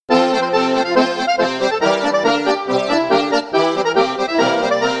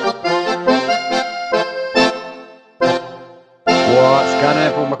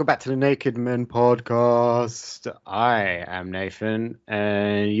welcome back to the Naked Men podcast. I am Nathan,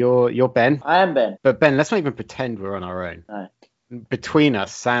 and you're Ben. I am Ben. But Ben, let's not even pretend we're on our own. No. Between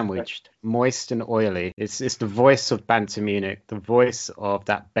us, sandwiched, moist and oily, it's the voice of Banter Munich, the voice of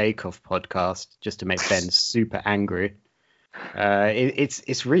that Bake Off podcast, just to make Ben super angry.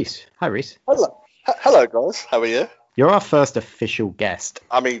 It's Reese. Hi, Reese. Hello, guys. How are you? You're our first official guest.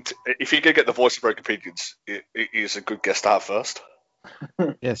 I mean, if you could get the voice of Broken Opinions, it is a good guest to have first.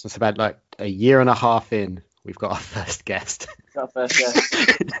 Yes, it's about like a year and a half in. We've got our first guest. Our first guest.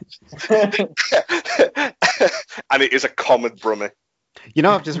 And it is a common brummie. You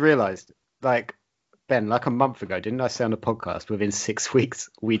know, I've just realised, like, Ben, like a month ago, didn't I say on the podcast, within 6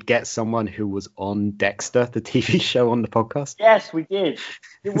 weeks, we'd get someone who was on Dexter, the TV show, on the podcast? Yes, we did.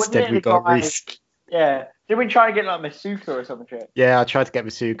 Instead, we got Reese. Yeah. Did we try and get like Masuka or something? Yeah, I tried to get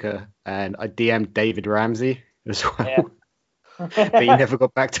Masuka, and I DM'd David Ramsey as well. Yeah. But he never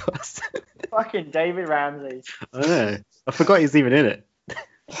got back to us. Fucking David Ramsey. I know. I forgot he's even in it.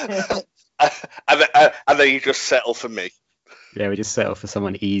 And then you just settle for me. Yeah, we just settled for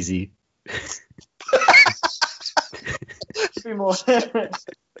someone easy. Should be more. I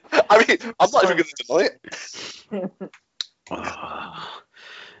mean, I'm not even going to deny it.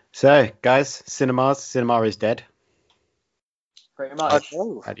 So, guys, cinema is dead. Pretty much.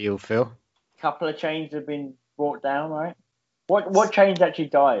 How do you all feel? Couple of chains have been brought down, right? What chains actually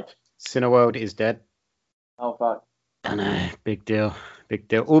died? Cineworld is dead. Oh fuck. I know, big deal.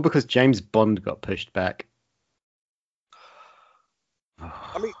 All because James Bond got pushed back.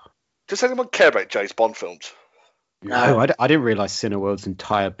 I mean, does anyone care about James Bond films? No, I didn't realise Cineworld's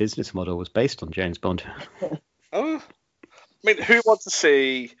entire business model was based on James Bond. I mean, who wants to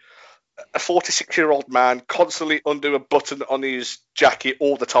see a 46-year-old man constantly undo a button on his jacket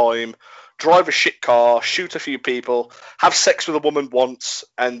all the time, drive a shit car, shoot a few people, have sex with a woman once,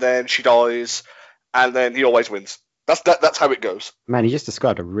 and then she dies, and then he always wins? That's how it goes. Man, he just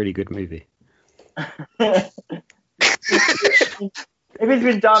described a really good movie. If it's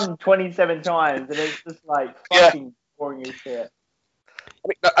been done 27 times and it's just like fucking boring as shit. I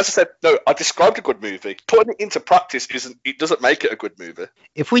mean, as I said, no, I described a good movie. Putting it into practice doesn't make it a good movie.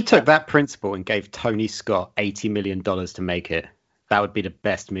 If we took that principle and gave Tony Scott $80 million to make it, that would be the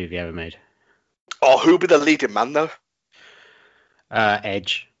best movie ever made. Oh, who would be the leading man, though?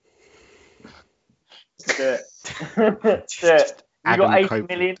 Edge. Do it. Do it. You got 80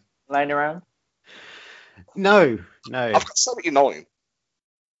 million laying around? No. I've got 79.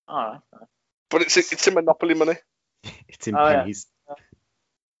 Oh, nice. But it's in Monopoly money. It's in pennies. Yeah.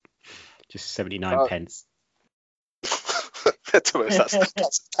 Just 79 pence.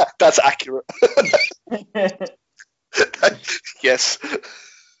 That's accurate. Yes.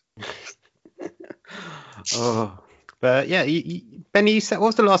 But yeah, Ben, what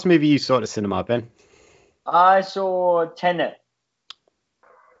was the last movie you saw at the cinema, Ben? I saw Tenet.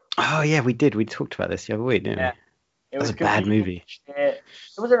 Oh yeah, we did. We talked about this the other week, didn't we? It was a bad movie. It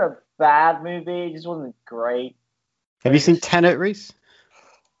wasn't a bad movie. It just wasn't great. Have you seen Tenet, Reese?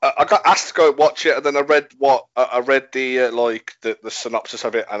 I got asked to go watch it, and then I read the synopsis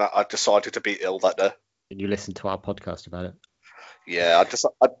of it, and I decided to be ill that day. And you listened to our podcast about it? Yeah,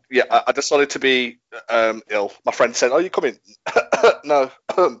 I decided to be ill. My friend said, "Oh, you coming?" No.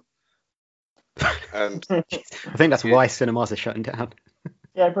 And I think that's why cinemas are shutting down.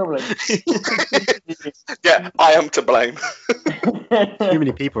 Yeah, probably. Yeah, I am to blame. Too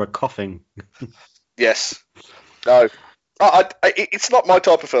many people are coughing. Yes. No. It's not my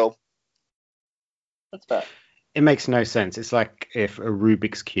type of film. That's fair. It makes no sense. It's like if a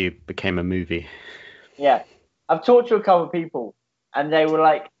Rubik's Cube became a movie. Yeah. I've talked to a couple of people, and they were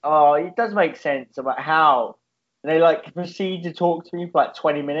like, oh, it does make sense about how. And they like proceed to talk to me for like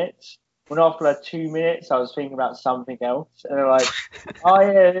 20 minutes. When after like 2 minutes, I was thinking about something else. And they're like, oh,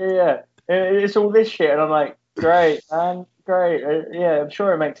 yeah. It's all this shit. And I'm like, great, man. Great. Yeah, I'm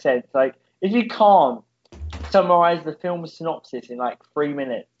sure it makes sense. Like, if you can't summarize the film synopsis in like 3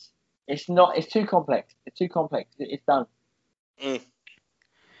 minutes, it's too complex. It's done.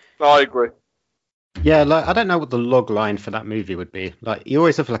 I agree. Yeah, like I don't know what the log line for that movie would be. Like you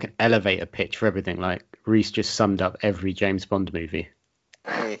always have like an elevator pitch for everything. Like Reese just summed up every James Bond movie.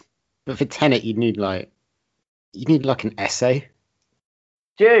 But for Tenet, you need like an essay.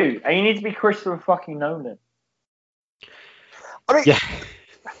 Dude, and you need to be Christopher fucking Nolan. I mean, yeah.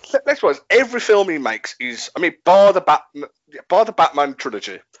 Let's be honest, every film he makes is, I mean, bar the Batman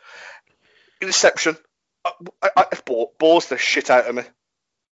trilogy, Inception, it bores the shit out of me.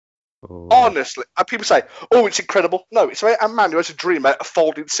 Oh. Honestly, and people say, "Oh, it's incredible." No, it's about a man who has a dream about a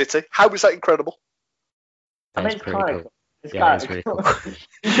folding city. How is that incredible? I mean, it's kind of. It's Yeah, kind it's of really cool. cool.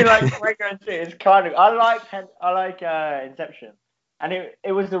 You can like break into it. It's kind of. I like Inception, and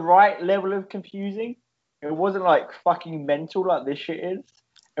it was the right level of confusing. It wasn't like fucking mental like this shit is.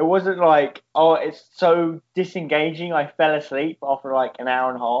 It wasn't like, oh, it's so disengaging. I fell asleep after like an hour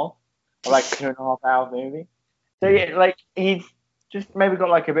and a half, or like 2.5 hour movie. So yeah, like he's just maybe got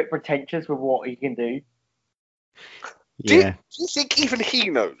like a bit pretentious with what he can do. Yeah. Do you think even he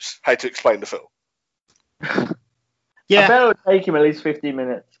knows how to explain the film? I bet it would take him at least 15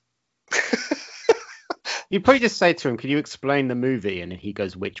 minutes. You'd probably just say to him, "Can you explain the movie?" And he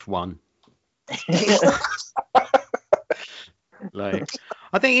goes, "Which one?" Like,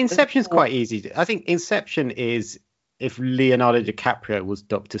 I think Inception's quite easy. I think Inception is if Leonardo DiCaprio was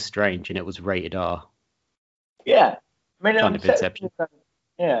Doctor Strange and it was rated R. Yeah, I mean, Kind of Inception.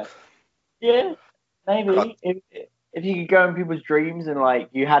 Yeah, maybe if you could go in people's dreams and like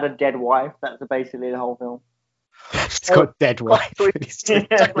you had a dead wife, that's basically the whole film. It's got a dead wife. It's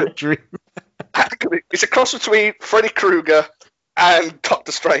a dream. It's a cross between Freddy Krueger and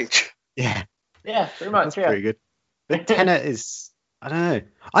Doctor Strange. Yeah. Yeah, pretty much. That's pretty good. But Tenet is, I don't know.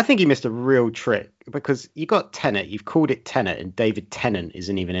 I think he missed a real trick because you got Tenet, you've called it Tenet, and David Tennant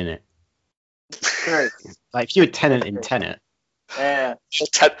isn't even in it. True. Like if you had Tennant in Tenet. Yeah.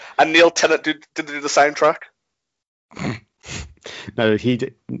 And Neil Tennant did do the soundtrack. No,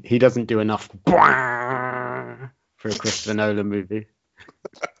 he doesn't do enough for a Christopher Nolan movie.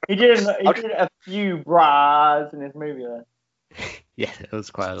 He did a few bras in his movie though. Yeah, it was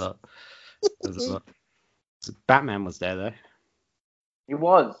quite a lot. Batman was there though. He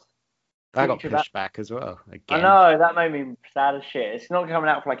was. That got pushed back as well. Again. I know, that made me sad as shit. It's not coming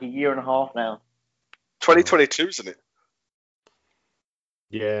out for like a year and a half now. 2022, isn't it?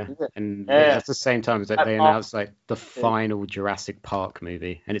 Yeah, and that's the same time as they announced like the final Jurassic Park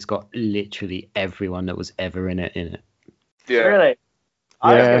movie, and it's got literally everyone that was ever in it. Yeah. Really?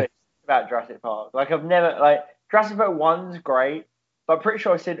 I don't know about Jurassic Park. Like I've never Jurassic Park 1's great, but I'm pretty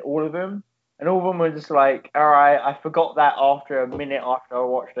sure I said all of them, and all of them were just like, all right, I forgot that after a minute after I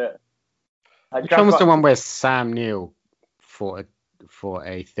watched it. Like, Which one was the one where Sam Neill for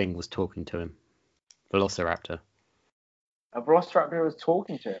a thing was talking to him? Velociraptor. A Velociraptor was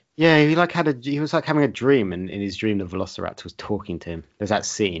talking to him. Yeah, he was like having a dream, and in his dream the Velociraptor was talking to him. There's that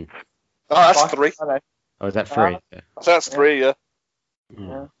scene. Oh, that's 3. Oh, is that 3? Yeah. That's 3, yeah.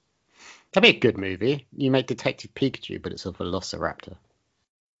 That'd be a good movie. You make Detective Pikachu, but it's a Velociraptor.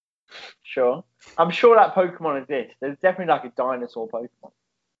 Sure. I'm sure that Pokemon exists. There's definitely like a dinosaur Pokemon.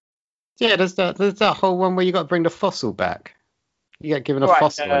 Yeah, there's that whole one where you got to bring the fossil back. You get given a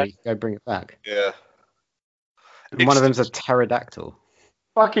fossil and you go bring it back. Yeah. And one of them's a pterodactyl.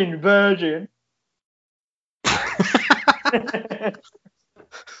 Fucking virgin.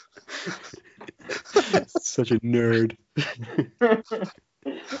 Such a nerd.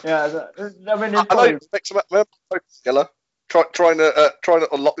 Yeah, I mean, I know it makes together trying to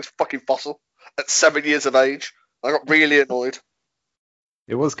unlock this fucking fossil at 7 years of age. I got really annoyed.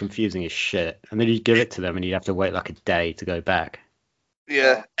 It was confusing as shit, and then you'd give it to them, and you'd have to wait like a day to go back.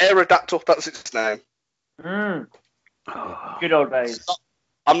 Yeah, Aerodactyl, that's its name. Good old days.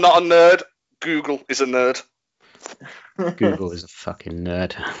 I'm not a nerd. Google is a nerd. Google is a fucking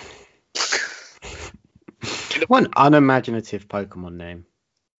nerd. What an unimaginative Pokemon name.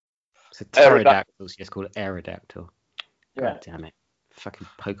 It's a pterodactyl, so it's called Aerodactyl. Yeah. God damn it. Fucking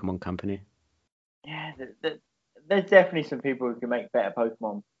Pokemon company. Yeah, there's definitely some people who can make better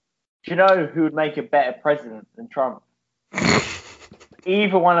Pokemon. Do you know who would make a better president than Trump?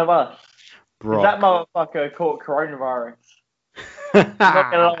 Either one of us. That motherfucker caught coronavirus. I'm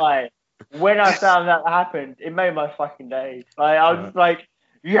not gonna lie. When I found that happened, it made my fucking day. Like, I was like,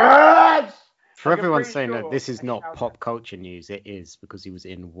 yes! For everyone saying that this is not pop culture news, it is, because he was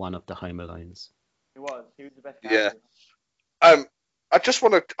in one of the Home Alones. He was the best guy. Yeah. I just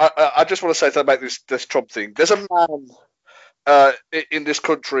want to say something about this Trump thing. There's a man in this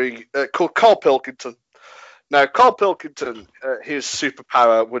country called Carl Pilkington. Now, Carl Pilkington, his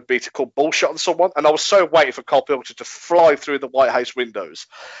superpower would be to call bullshit on someone, and I was so waiting for Carl Pilkington to fly through the White House windows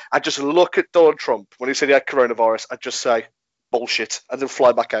and just look at Donald Trump when he said he had coronavirus and just say bullshit and then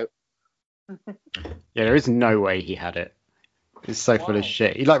fly back out. Yeah, there is no way he had it. He's so full of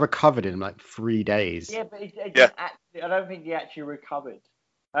shit. He recovered in 3 days. Yeah, but I don't think he actually recovered.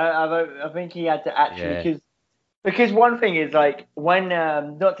 I think he had to actually because one thing is when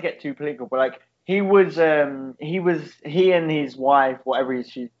not to get too political, but he and his wife, whatever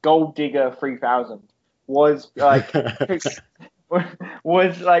she's Gold Digger 3000 was actually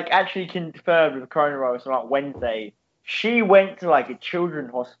confirmed with coronavirus on Wednesday. She went to a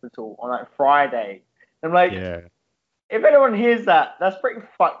children's hospital on Friday. I'm if anyone hears that, that's pretty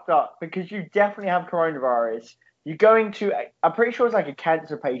fucked up because you definitely have coronavirus. You're going to, I'm pretty sure it's like a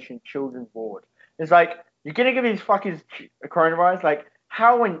cancer patient children's ward. It's like, you're going to give these fuckers coronavirus? Like,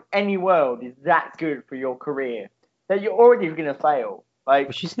 how in any world is that good for your career? That you're already going to fail. Like,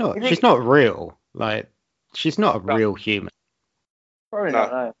 But she's not real. Like, she's not a real human. Probably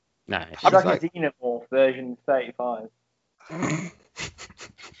not, no. No. She's like a Xenomorph version 35.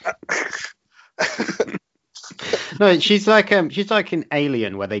 No, she's like an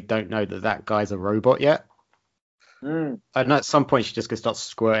alien where they don't know that guy's a robot yet. And at some point she just gonna start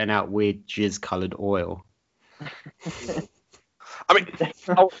squirting out weird jizz-coloured oil. I mean,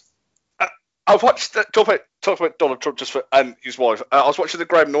 I've watched talk about Donald Trump and his wife. I was watching the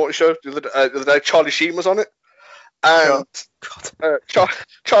Graham Norton show the other day. Charlie Sheen was on it, and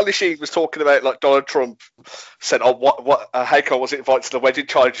Charlie Sheen was talking about like Donald Trump said, "Oh, what Heiko was invited to the wedding?"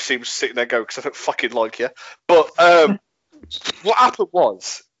 Charlie Sheen was sitting there going, "Because I don't fucking like you." But what happened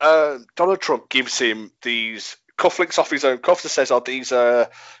was Donald Trump gives him these cufflinks off his own cuff that says, "Oh, these are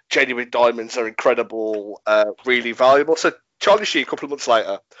genuine diamonds, are incredible, really valuable." So Charlie Sheen, a couple of months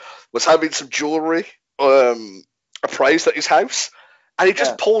later, was having some jewellery appraised at his house, and he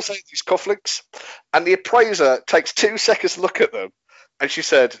just pulls out these cufflinks, and the appraiser takes 2 seconds to look at them, and she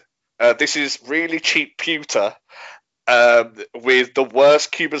said, "This is really cheap pewter with the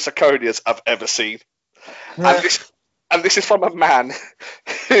worst Cuban zirconias I've ever seen." And this is from a man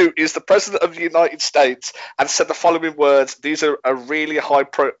who is the president of the United States and said the following words: "These are a really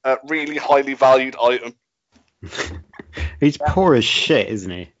really highly valued item." He's poor as shit,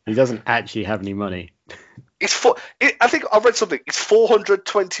 isn't he? He doesn't actually have any money. I think I read something. It's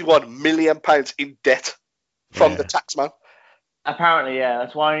 £421 million in debt from the taxman. Apparently, yeah.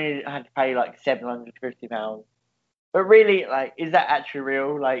 That's why he had to pay like £750. But really, like, is that actually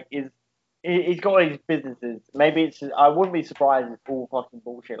real? Like, he's got all these businesses. Maybe I wouldn't be surprised if it's all fucking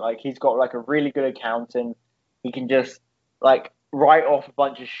bullshit. Like, he's got like a really good accountant. He can just like write off a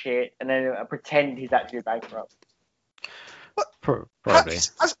bunch of shit and then pretend he's actually bankrupt. Probably.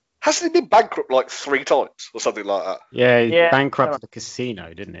 Hasn't he been bankrupt like 3 times or something like that? Yeah, he bankrupted the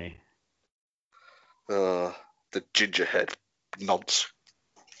casino, didn't he? The gingerhead nonce.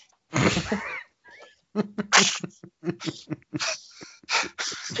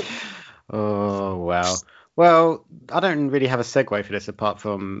 Oh, wow. Well, I don't really have a segue for this apart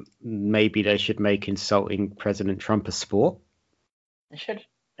from maybe they should make insulting President Trump a sport. They should.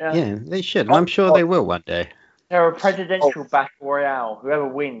 Yeah, they should. And I'm sure they will one day. They're a presidential battle royale. Whoever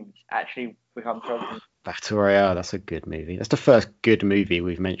wins actually becomes president. Battle Royale, that's a good movie. That's the first good movie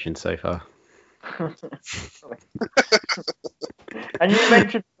we've mentioned so far. And you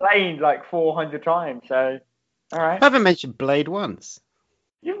mentioned Blade like 400 times, so all right. I haven't mentioned Blade once.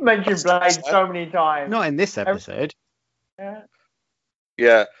 You've mentioned Blade so many times. Not in this episode.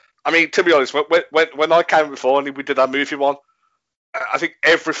 Yeah. I mean, to be honest, when I came before and we did that movie one, I think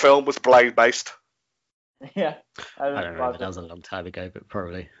every film was Blade based. Yeah. I don't know. That was a long time ago, but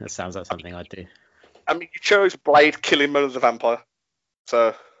probably that sounds like something I'd do. I mean, you chose Blade killing Murder the Vampire,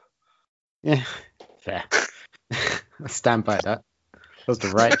 so yeah, fair. I stand by that. That was the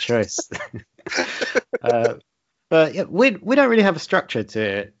right choice. But yeah, we don't really have a structure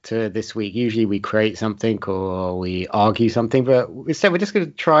to this week. Usually we create something or we argue something, but instead we're just going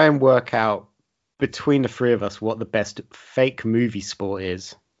to try and work out between the three of us what the best fake movie sport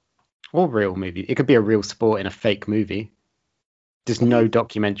is. Or real movie. It could be a real sport in a fake movie. There's no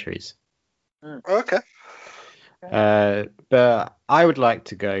documentaries. Okay. But I would like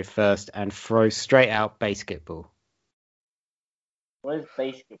to go first and throw straight out basketball. What is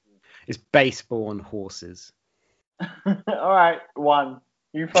basketball? It's baseball on horses. All right, one.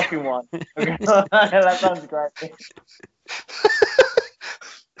 You fucking won. Okay. That sounds great.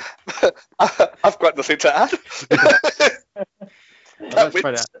 I've got nothing to add.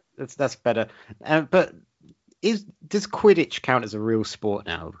 That's better. But does Quidditch count as a real sport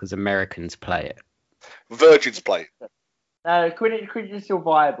now because Americans play it? Virgins play it. No, Quidditch is still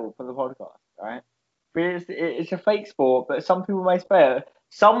viable for the podcast, right? But it's a fake sport, but some people may play it.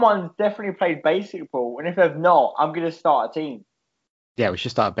 Someone's definitely played basketball, and if they've not, I'm going to start a team. Yeah, we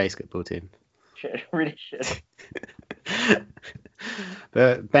should start a basketball team. Should, really should.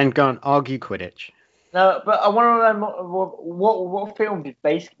 But Ben, go on, argue Quidditch. No, but I want to know what film did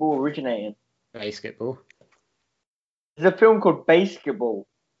basketball originate in? Basketball. There's a film called Basketball.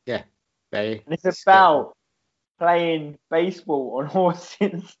 Yeah. And it's about playing baseball on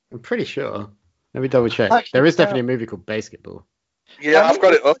horses. I'm pretty sure. Let me double check. There is definitely a movie called Basketball. Yeah, I've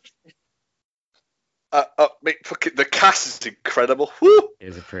got it up. The cast is incredible. Woo! It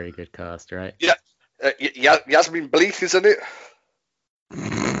is a pretty good cast, right? Yeah. Yasmin Bleeth, isn't it?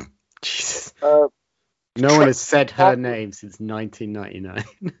 Jesus. No one has said her name since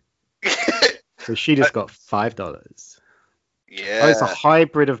 1999. So she just got $5. Yeah. Oh, it's a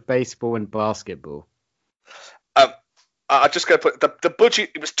hybrid of baseball and basketball. I just go put the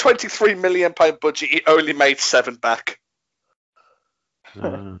budget. It was £23 million budget. It only made 7 back.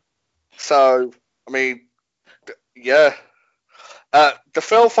 So I mean, yeah. The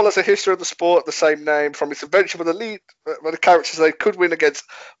film follows a history of the sport, the same name, from its invention with the characters they could win against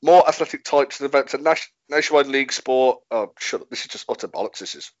more athletic types to develop a nationwide league sport. Oh, shut up! This is just utter bollocks.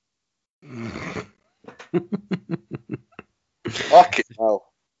 This is. Fucking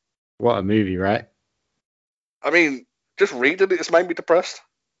hell. What a movie, right? I mean, just reading it has made me depressed.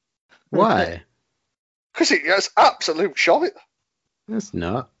 Why? Because it's absolute shite. It's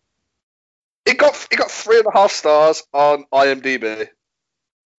not. It got 3.5 stars on IMDb.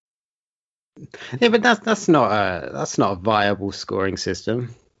 Yeah, but that's not a viable scoring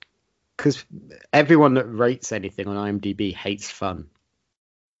system. Because everyone that rates anything on IMDb hates fun.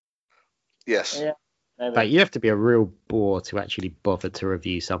 Yes. Yeah. Maybe. Like, you have to be a real bore to actually bother to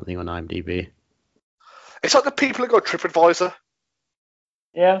review something on IMDb. It's like the people who go TripAdvisor.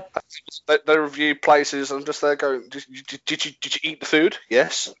 Yeah. They review places and just there going, did you eat the food?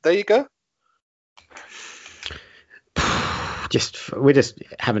 Yes. There you go. We're just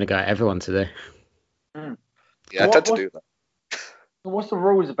having a go at everyone today. Yeah, I tend to do that. What's the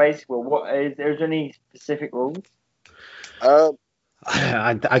rules of baseball? What is there any specific rules? I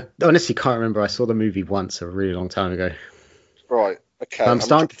honestly can't remember. I saw the movie once a really long time ago. Right. Okay. I'm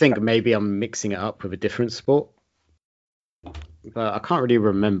starting to think maybe I'm mixing it up with a different sport. But I can't really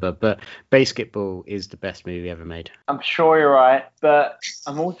remember. But Basketball is the best movie ever made. I'm sure you're right, but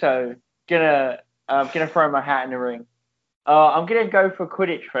I'm also gonna throw my hat in the ring. I'm gonna go for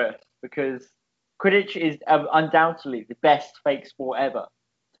Quidditch first because Quidditch is undoubtedly the best fake sport ever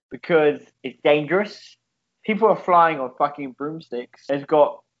because it's dangerous. People are flying on fucking broomsticks. It's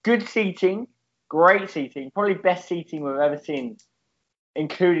got good seating, great seating, probably best seating we've ever seen,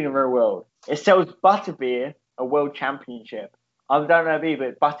 including the real world. It sells butterbeer, a world championship. I don't know if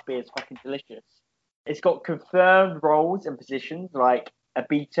but butterbeer is fucking delicious. It's got confirmed roles and positions like a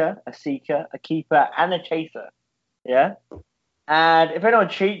beater, a seeker, a keeper, and a chaser. Yeah? And if anyone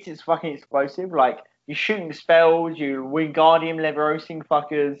cheats, it's fucking explosive. Like, you're shooting spells, you Wingardium Leviosa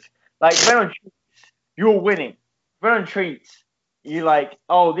fuckers. Like, if anyone cheats, you're winning. If anyone cheats, you're like,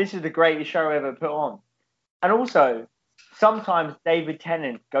 oh, this is the greatest show ever put on. And also, sometimes David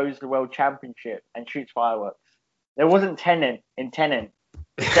Tennant goes to the World Championship and shoots fireworks. There wasn't Tennant in Tennant.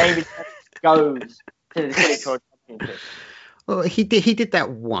 David Tennant goes to the Quidditch World Championship. Well, he did that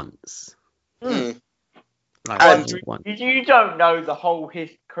once. Mm. Like, you don't know the whole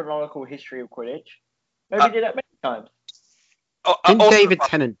chronological history of Quidditch. Maybe he did that many times. Didn't David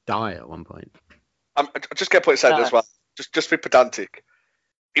Tennant die at one point? I'm just going to put it out as well. Just be pedantic.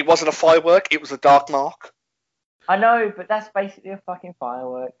 It wasn't a firework. It was a dark mark. I know, but that's basically a fucking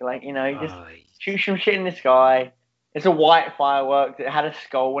firework. Like, you know, you just shoot some shit in the sky. It's a white firework that had a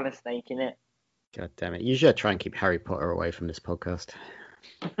skull and a snake in it. God damn it. You should try and keep Harry Potter away from this podcast.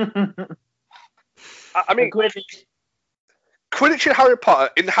 I mean, Quidditch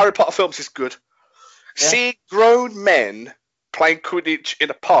in the Harry Potter films is good. Yeah. Seeing grown men playing Quidditch in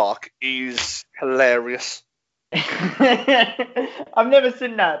a park is hilarious. I've never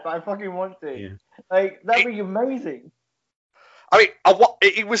seen that, but I fucking want to. Yeah. Like, that'd be amazing. I mean,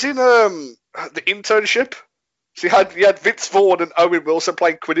 it was in the internship. So you had Vince Vaughn and Owen Wilson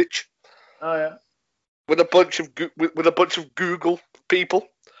playing Quidditch. Oh yeah. With a bunch of Google people.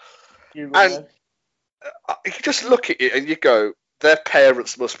 And you just look at it and you go, their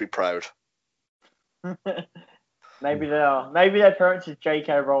parents must be proud. Maybe they are. Maybe their parents is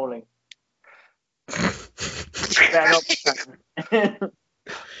J.K. Rowling.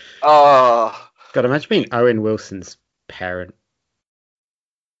 God, imagine being Owen Wilson's parent.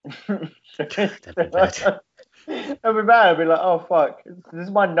 That'd be bad. I'd be like, oh fuck,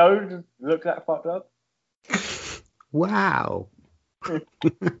 does my nose look that fucked up? Wow. Oh,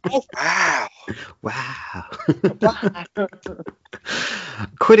 wow. Wow.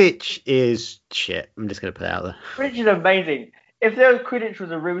 Quidditch is shit. I'm just going to put it out there. Quidditch is amazing. If Quidditch was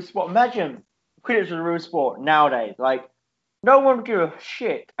a real sport, imagine Quidditch was a real sport nowadays. Like, no one would give a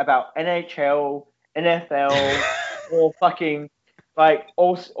shit about NHL, NFL, or fucking, like,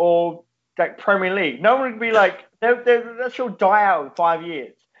 or like Premier League. No one would be like, that should die out in 5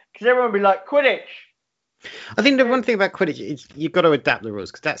 years. Because everyone would be like, Quidditch. I think the one thing about Quidditch is you've got to adapt the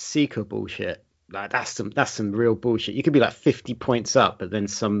rules because that's Seeker bullshit. Like that's some real bullshit. You could be like 50 points up, but then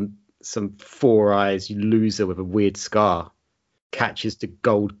some some four eyes loser with a weird scar catches the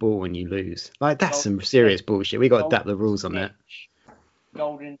gold ball and you lose. Like, that's some serious bullshit. We got to adapt the rules on that.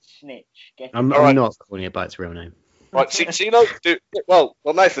 Golden Snitch. I'm not calling it by its real name. Right, so you know, well,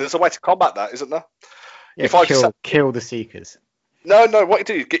 Nathan, there's a way to combat that, isn't there? Yeah, if I kill the Seekers. No, what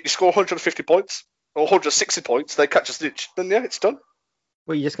you do, you score 150 points or 160 points, they catch a snitch, then yeah, it's done.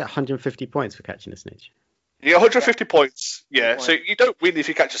 Well, you just get 150 points for catching a snitch. You get 150 points, yeah. So you don't win if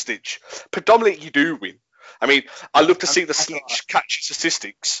you catch a snitch. Predominantly, you do win. I mean, I love to see the snitch catch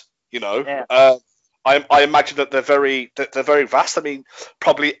statistics. You know, yeah. I imagine that they're very vast. I mean,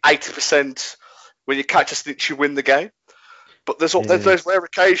 probably 80% when you catch a snitch, you win the game. But there's those rare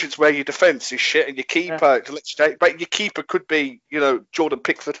occasions where your defence is shit and your keeper, but your keeper could be, you know, Jordan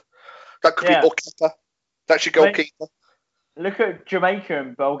Pickford. That could be your keeper. That's your goalkeeper. Look at Jamaica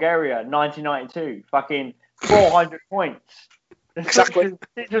and Bulgaria, 1992, fucking 400 points. Exactly.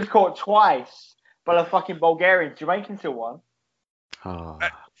 It just caught twice by the fucking Bulgarians. Jamaican still won. Oh.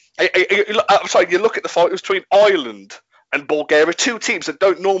 I'm sorry, you look at the fight between Ireland and Bulgaria, two teams that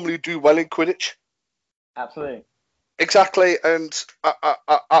don't normally do well in Quidditch. Absolutely. Exactly, and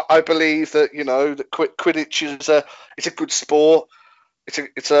I believe that, you know, that Quidditch is it's a good sport.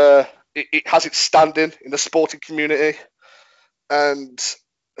 It has its standing in the sporting community. And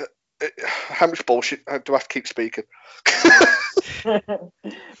how much bullshit do I have to keep speaking? But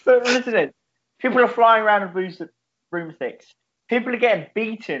listen, people are flying around with broomsticks. People are getting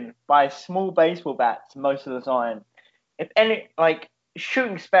beaten by small baseball bats most of the time. If any, like,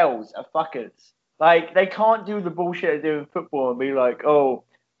 shooting spells are fuckers. Like, they can't do the bullshit they do in football and be like, oh,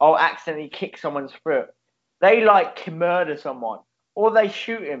 I'll accidentally kick someone's foot. They, like, can murder someone. Or they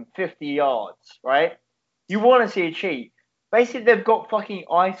shoot him 50 yards, right? You want to see a cheat. Basically, they've got fucking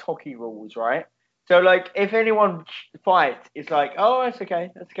ice hockey rules, right? So, like, if anyone fights, it's like, oh, that's okay.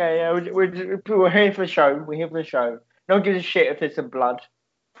 That's okay. Yeah, we're here for the show. We're here for the show. No one gives a shit if there's some blood.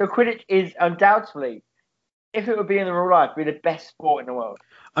 So Quidditch is undoubtedly, if it would be in the real life, be the best sport in the world.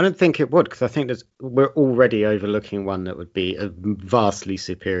 I don't think it would, because I think we're already overlooking one that would be a vastly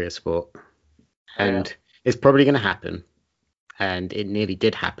superior sport. And it's probably going to happen. And it nearly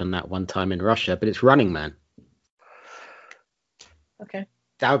did happen that one time in Russia, but it's Running Man. Okay.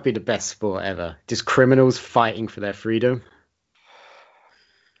 That would be the best sport ever. Just criminals fighting for their freedom.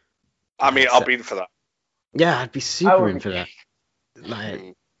 I mean, I'll be in for that. Yeah, I'd be super in for that.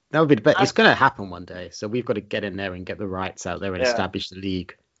 Like, that would be the best. It's going to happen one day, so we've got to get in there and get the rights out there and establish the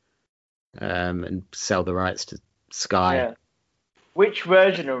league, and sell the rights to Sky. Yeah. Which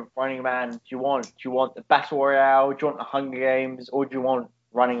version of Running Man do you want? Do you want the Battle Royale? Do you want the Hunger Games? Or do you want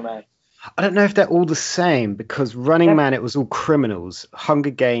Running Man? I don't know if they're all the same, because Running Man, it was all criminals. Hunger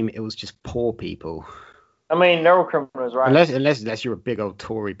Game, it was just poor people. I mean, they're all criminals, right? Unless you're a big old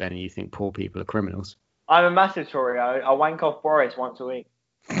Tory, Ben, and you think poor people are criminals. I'm a massive Tory. I wank off Boris once a week.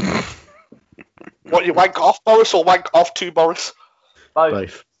 What, you wank off Boris or wank off to Boris?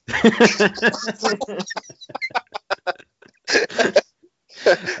 Both.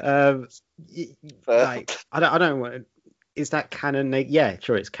 Like, I don't want. Is that canon? Yeah,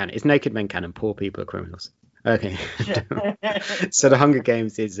 sure, it's canon. It's Naked Men canon. Poor people are criminals. Okay. So the Hunger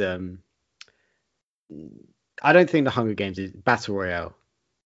Games is. I don't think the Hunger Games is Battle Royale.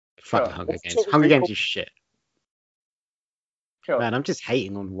 Fuck the Hunger Games. Hunger Games is shit. Sure. Man, I'm just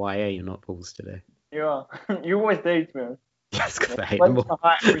hating on YA and not balls today. You are. You always do, man. That's because I hate them all.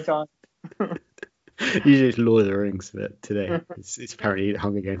 Every time. Usually it's Lord of the Rings, but today it's apparently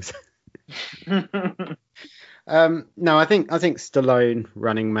Hunger Games. No, I think Stallone,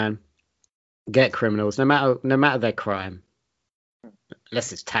 Running Man, get criminals no matter their crime,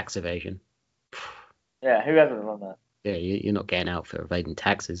 unless it's tax evasion. Yeah, who hasn't done that? Yeah, you're not getting out for evading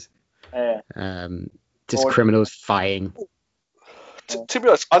taxes. Yeah. Just criminals fighting. To be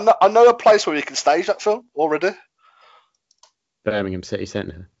honest, I know a place where you can stage that film already. Birmingham City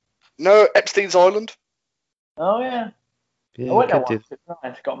Centre. No, Epstein's Island. Oh yeah. Yeah, I went there once. It's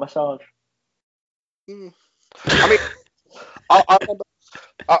nice. Got a massage. I mean, I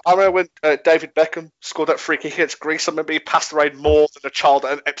remember when David Beckham scored that free kick against Greece. I remember he passed around more than a child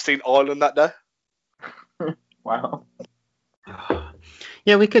at Epstein Island that day. Wow.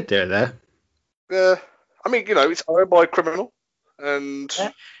 Yeah, we could do it there. Yeah, I mean, you know, it's owned by a criminal, and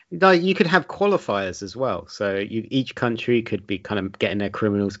you could have qualifiers as well. So each country could be kind of getting their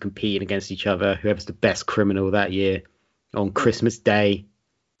criminals competing against each other. Whoever's the best criminal that year on Christmas Day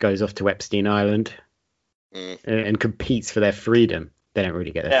goes off to Epstein Island and competes for their freedom. They don't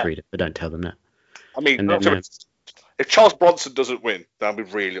really get their freedom, but don't tell them that. I mean, if Charles Bronson doesn't win, then I'll be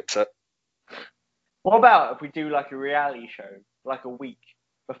really upset. What about if we do like a reality show, like a week,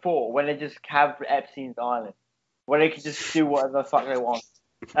 before, when they just have Epstein's Island, where they could just do whatever the fuck they want.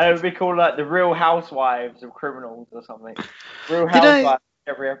 And it would be called like the Real Housewives of Criminals or something. Real Housewives of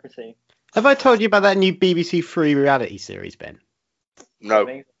every episode. Have I told you about that new BBC Three reality series, Ben?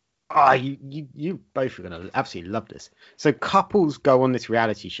 No. Ah, you both are gonna absolutely love this. So couples go on this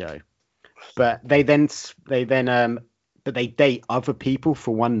reality show, but they date other people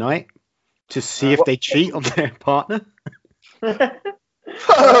for one night to see if they cheat on their partner.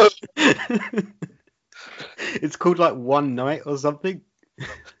 It's called like One Night or something.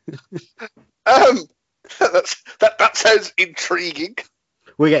 That sounds intriguing.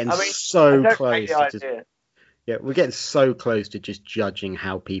 We're getting so close. We're getting so close to just judging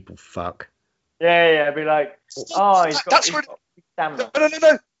how people fuck. Yeah. It'd be like, he's got stamina.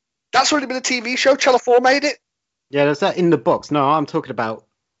 No. That's already been a TV show. Channel 4 made it. Yeah, there's that in the box. No, I'm talking about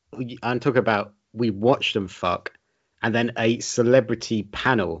we watched them fuck, and then a celebrity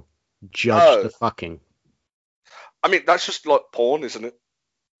panel judged the fucking. I mean, that's just like porn, isn't it?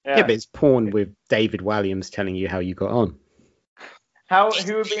 Yeah, but it's porn with David Walliams telling you how you got on.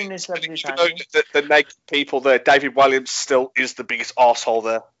 Who would be in this celebrity panel? The naked people there. David Walliams still is the biggest arsehole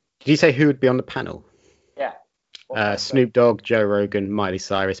there. Did you say who would be on the panel? Yeah. Snoop Dogg, Joe Rogan, Miley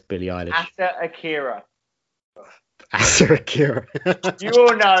Cyrus, Billie Eilish. Asa Akira. You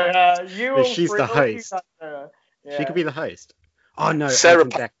all know her. She's the host. Yeah. She could be the host. Oh no, Sarah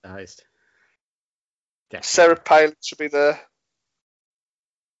the host. Definitely. Sarah Palin should be there.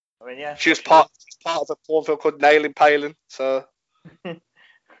 I mean, yeah. She was part of a porn film called Nailing Palin. So.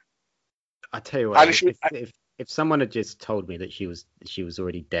 I tell you what, if someone had just told me that she was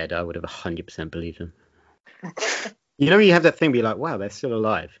already dead, I would have 100% believed them. You know, you have that thing where you're like, wow, they're still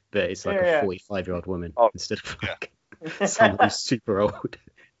alive, but it's like a 45-year-old woman instead of like someone who's super old.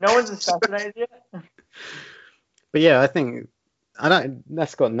 No one's assassinated yet. But yeah, I think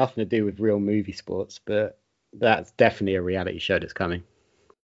that's got nothing to do with real movie sports, but that's definitely a reality show that's coming.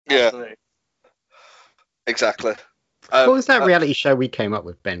 Yeah, Absolutely. Exactly. What was that reality show we came up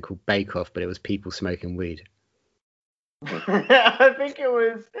with, Ben, called Bake Off, but it was people smoking weed? I think it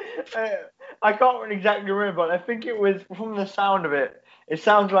was. I can't exactly remember, but I think it was from the sound of it. It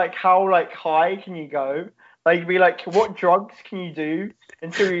sounds like how high can you go? Like you'd be like, what drugs can you do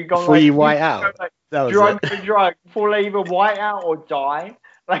until you go before you white out? Like, that was drug it. for drug before they either white out or die.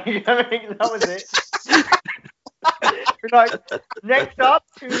 Like I mean, that was it. Like next up,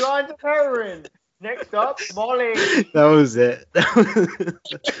 2 lines of heroin. Next up, Molly. That was it. That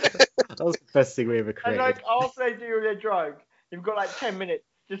was the best thing we ever created. And after they do their drug, you've got 10 minutes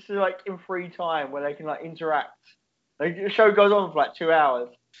just to in free time where they can interact. The show goes on for 2 hours.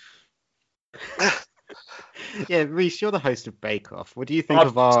 Yeah, Reese, you're the host of Bake Off. What do you think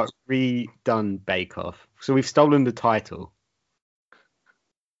of our redone Bake Off? So we've stolen the title.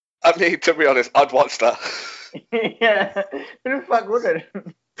 I mean, to be honest, I'd watch that. Yeah, who the fuck wouldn't?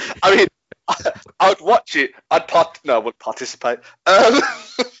 I mean, I'd watch it. I wouldn't participate. I'd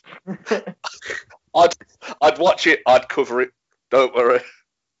watch it. I'd cover it. Don't worry.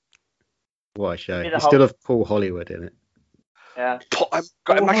 What a show! You still have Paul Hollywood in it. Yeah.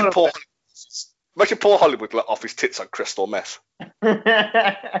 Imagine Paul Hollywood let off his tits on crystal meth.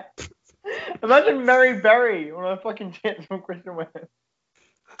 Imagine Mary Berry on her fucking tits on crystal meth.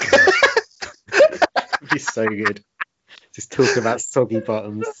 It'd be so good. Just talk about soggy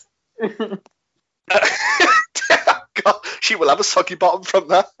bottoms. God, she will have a soggy bottom from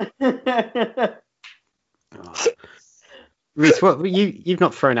that. Oh. Reese, what you've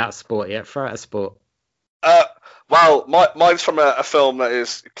not thrown out a sport yet? Throw out a sport. Well, mine's from a film that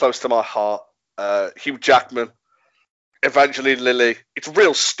is close to my heart. Hugh Jackman, Evangeline Lilly. It's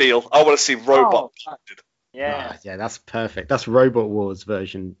real steel. I want to see Robot. Yeah. Yeah, that's perfect. That's Robot Wars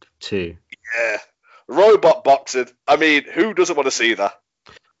version 2. Yeah. Robot boxing. I mean, who doesn't want to see that?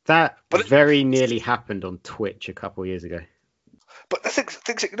 That very nearly happened on Twitch a couple of years ago. But the thing,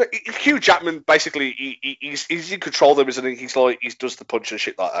 Hugh Jackman basically he's in control of them, isn't he? He does the punch and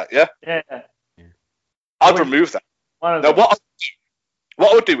shit like that. Yeah. Yeah. I'd remove that. Now what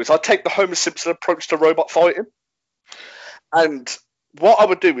I would do is I'd take the Homer Simpson approach to robot fighting, and what I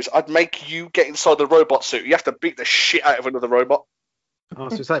would do is I'd make you get inside the robot suit. You have to beat the shit out of another robot. Oh,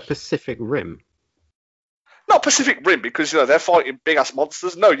 so it's like Pacific Rim. Not Pacific Rim, because they're fighting big ass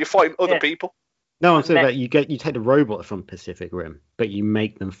monsters. No, you're fighting other people. No, I'm saying that you take the robot from Pacific Rim, but you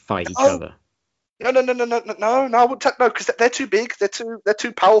make them fight each other. No, I wouldn't take because they're too big. They're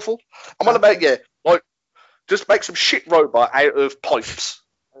too powerful. I'm on about just make some shit robot out of pipes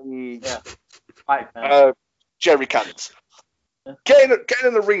and jerry cans. Yeah. Get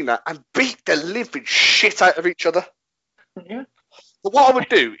in an arena and beat the living shit out of each other. Yeah. But what I would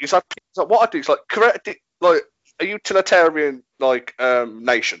do is create like a utilitarian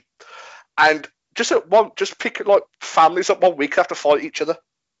nation, and just pick like families up 1 week have to fight each other.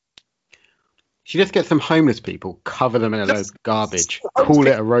 She just gets some homeless people, cover them in a load of garbage, call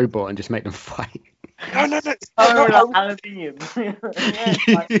it a robot, and just make them fight. No. Oh, like aluminium.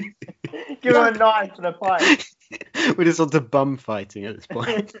 Yeah, give them a knife and a fight. We're just onto bum fighting at this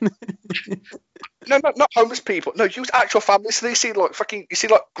point. No, not homeless people. No, use actual families. So you see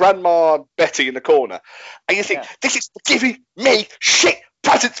like Grandma Betty in the corner, and you think this is giving me shit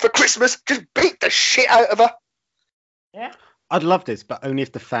presents for Christmas. Just beat the shit out of her. Yeah. I'd love this, but only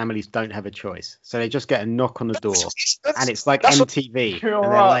if the families don't have a choice. So they just get a knock on the door, and it's like MTV, and they're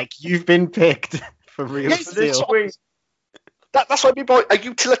like, "You've been picked for real steel." That's what I mean by a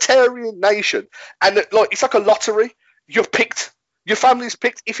utilitarian nation, and it's like a lottery. You're picked. Your family's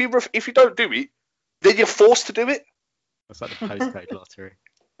picked. If you don't do it, then you're forced to do it. That's like the postcode lottery.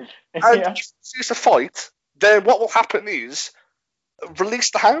 And if it's a fight, then what will happen is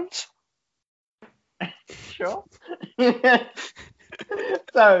release the hounds. Sure.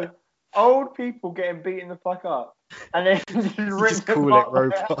 So old people getting beaten the fuck up, and then just call it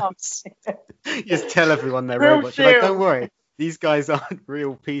robots. Just tell everyone they're robots. You're like, don't worry, these guys aren't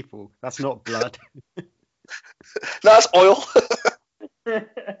real people. That's not blood. That's oil.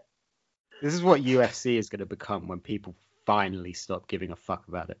 This is what UFC is going to become when people finally stop giving a fuck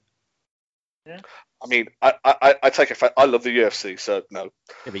about it. Yeah. I mean, I take offense. I love the UFC, so no.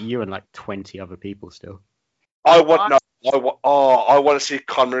 Yeah, but you and like 20 other people still. I want to see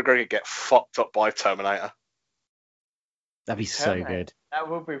Conor McGregor get fucked up by Terminator. That'd be so good. That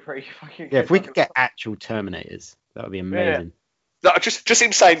would be pretty fucking good. Yeah, if we could get actual Terminators, that would be amazing. No, just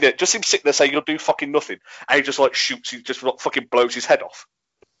him saying that. Just him sitting there saying you'll do fucking nothing, and he just like shoots, he just fucking blows his head off.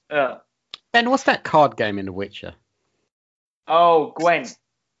 Yeah. Ben, what's that card game in The Witcher? Oh, Gwen.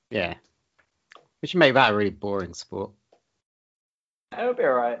 Yeah. We should make that a really boring sport. That'll be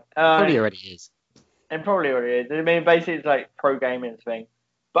alright. Probably already is. It probably already is. I mean, basically it's like pro gaming thing.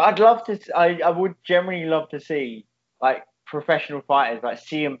 But I'd love to. I would generally love to see like professional fighters like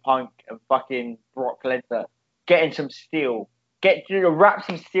CM Punk and fucking Brock Lesnar getting some steel, wrap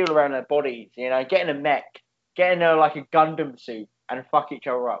some steel around their bodies. You know, getting a mech, getting like a Gundam suit, and fuck each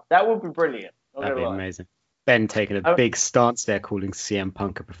other up. That would be brilliant. That'd be amazing. Ben taking a big stance there, calling CM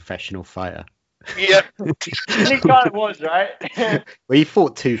Punk a professional fighter. Yeah. He kind of was, right? Well, he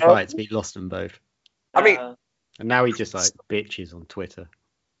fought 2 fights, but he lost them both. I mean, and now he just like bitches on Twitter.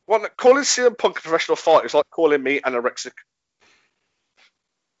 Well, calling CM Punk a professional fighter is like calling me anorexic.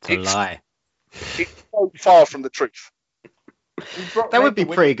 It's a lie. It's so far from the truth. That would be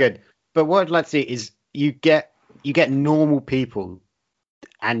pretty good. But what I'd like to see is you get normal people,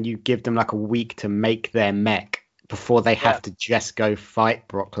 and you give them like a week to make their mech before they have to just go fight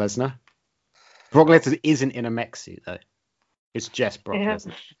Brock Lesnar. Brock Lesnar isn't in a mech suit though. It's just Brock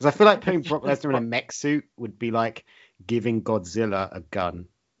Lesnar. Because I feel like putting Brock Lesnar in a mech suit would be like giving Godzilla a gun.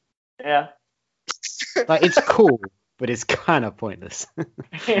 Yeah. Like, it's cool, but it's kind of pointless.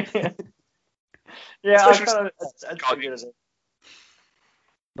 Yeah, I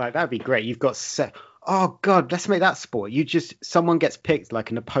like, that'd be great. You've got oh god, let's make that sport. Someone gets picked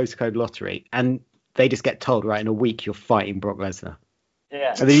like in a postcode lottery, and they just get told, right, in a week you're fighting Brock Lesnar.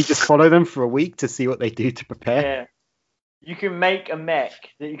 Yeah. And then you just follow them for a week to see what they do to prepare. Yeah. You can make a mech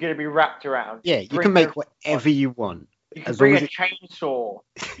that you're going to be wrapped around. Yeah, you can make whatever you want. You can bring a chainsaw.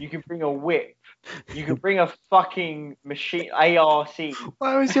 You can bring a whip. You can bring a fucking machine, ARC.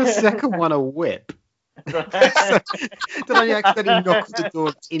 Why was your second one a whip? Did I accidentally knock on the door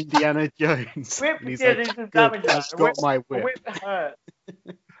of Indiana Jones? Whip, and he's yeah, like, some good, damage. I got my whip. Whip hurt.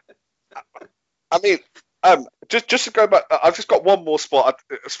 I mean, just to go back, I've just got one more spot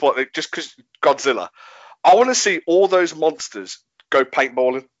just because Godzilla. I want to see all those monsters go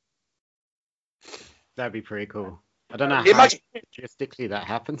paintballing. That'd be pretty cool. I don't know how logistically that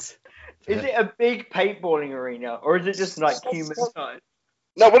happens. Is it a big paintballing arena, or is it just like human size?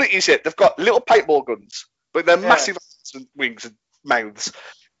 No, what it is, they've got little paintball guns, but they're massive wings and mouths,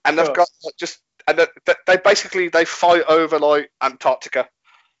 and they've got they fight over like Antarctica,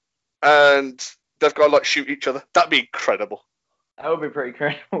 and they've got to like shoot each other. That'd be incredible. That would be pretty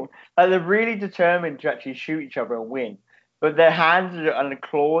incredible. Like, they're really determined to actually shoot each other and win, but their hands and the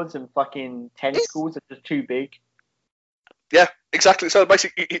claws and fucking tentacles are just too big. Yeah, exactly. So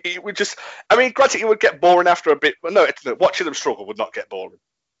basically, it would just. I mean, granted, it would get boring after a bit, but no, watching them struggle would not get boring.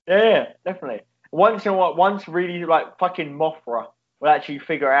 Yeah, definitely. Once really like fucking Mothra will actually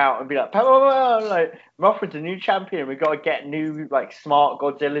figure out and be like, like Mothra's a new champion. We've got to get new like smart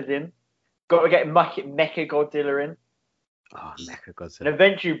Godzillas in. Got to get Mecha Godzilla in. Oh, Mecha And Godzilla.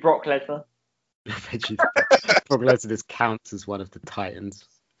 eventually Brock Lesnar. Eventually, Brock Lesnar counts as one of the Titans.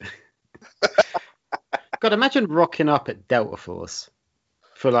 God, imagine rocking up at Delta Force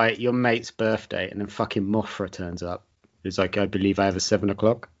for like your mate's birthday, and then fucking Mothra turns up. He's like, I believe I have a 7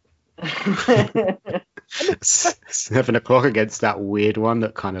 o'clock. 7 o'clock against that weird one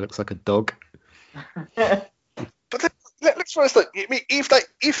that kind of looks like a dog. But then, let's face it. I mean,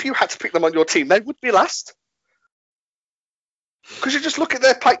 if you had to pick them on your team, they would be last. Because you just look at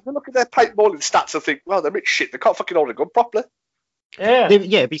their paintballing stats and think, well, they're a bit shit. They can't fucking hold a gun properly. Yeah.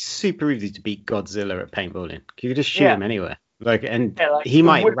 It'd be super easy to beat Godzilla at paintballing. You could just shoot him anywhere. Like he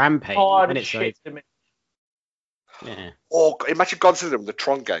might rampage, and it's like, yeah. Or imagine Godzilla in the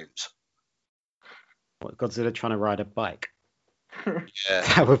Tron games. What, Godzilla trying to ride a bike? Yeah.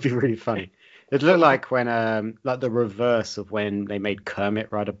 That would be really funny. It'd look like when, like the reverse of when they made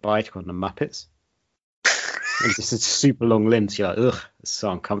Kermit ride a bike on the Muppets. And just a super long limbs. You're like, ugh, it's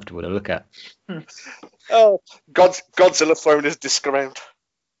so uncomfortable to look at. Oh, Godzilla throwing his disc around.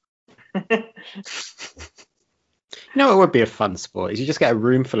 You know what would be a fun sport? Is you just get a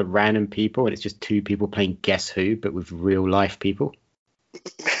room full of random people and it's just 2 people playing Guess Who, but with real life people. That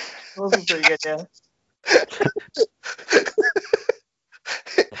would be pretty good, yeah.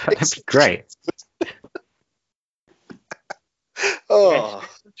 That'd be great. Oh.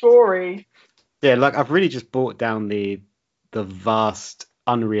 Story. Yeah, like I've really just brought down the vast,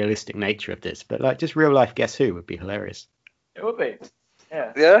 unrealistic nature of this, but like just real life Guess Who would be hilarious. It would be.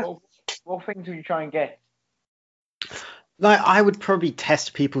 Yeah. Yeah. What things would you try and get? Like I would probably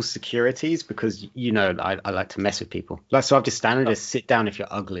test people's securities because I like to mess with people. Like so, I'll just stand and just sit down if you're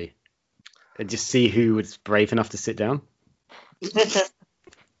ugly, and just see who was brave enough to sit down.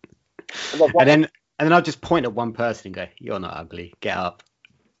 and then I'll just point at one person and go, "You're not ugly. Get up."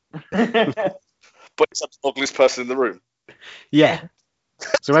 But it's the ugliest person in the room. Yeah.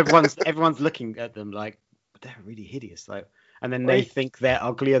 So everyone's looking at them like they're really hideous, like, and then they think they're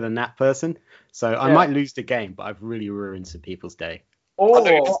uglier than that person. So I might lose the game, but I've really ruined some people's day. I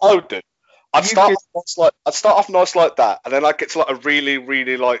know what I would do. I'd start off nice like that, and then I'd get to like a really,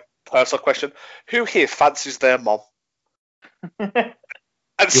 really like personal question. Who here fancies their mom? And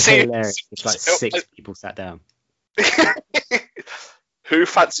see, hilarious. It's like 6 people sat down. Who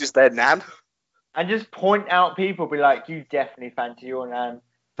fancies their nan? And just point out people, be like, you definitely fancy your nan.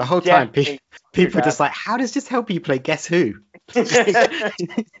 The whole time, people are just like, how does this help you play Guess Who? You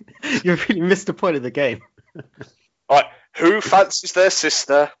really missed the point of the game. Right, who fancies their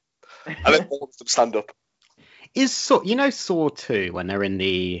sister? And then all of them stand up. Is Saw 2 when they're in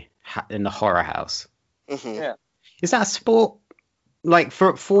the horror house? Mm-hmm. Yeah. Is that a sport? Like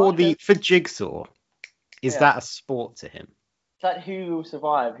for Jigsaw, is that a sport to him? It's like who will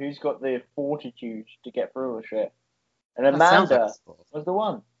survive? Who's got the fortitude to get through all shit? And That sounds Amanda like a sport. was the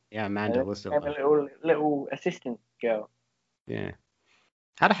one. Yeah, Amanda was the And one. a little assistant girl. Yeah.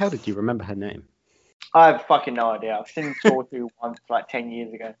 How the hell did you remember her name? I have fucking no idea. I've seen Saw 2 once, like 10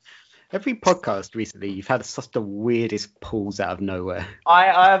 years ago. Every podcast recently, you've had such the weirdest pulls out of nowhere. I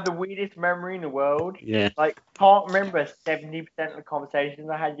have the weirdest memory in the world. Yeah. Like, can't remember 70% of the conversations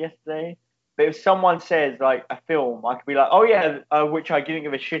I had yesterday. But if someone says, like, a film, I could be like, oh, yeah, which I didn't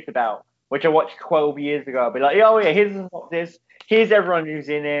give a shit about, which I watched 12 years ago. I'll be like, oh, yeah, here's this. Here's everyone who's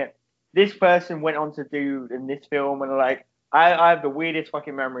in it. This person went on to do in this film. And, like, I have the weirdest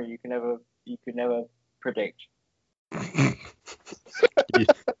fucking memory you could never predict.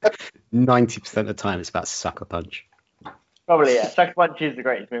 90% of the time, it's about Sucker Punch. Probably, yeah. Sucker Punch is the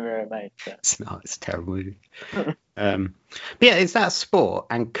greatest movie ever made. So. It's not. It's a terrible movie. But yeah, is that a sport?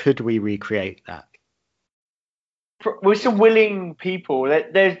 And could we recreate that? With some willing people,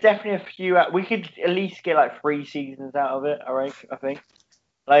 there's definitely a few. We could at least get like 3 seasons out of it. I think.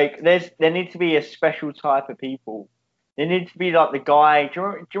 Like, there needs to be a special type of people. There needs to be like the guy.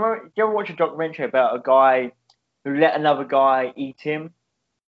 Do you ever watch a documentary about a guy who let another guy eat him?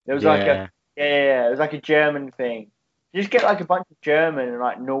 There was it was like a German thing. You just get like a bunch of German and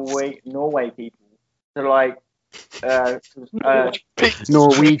like Norway people. So like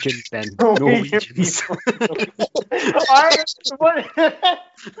Norwegians then. Norwegians.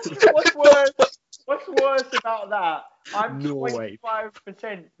 What's worse about that? I'm Norway.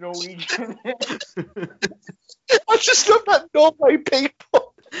 25% Norwegian. I just love that Norway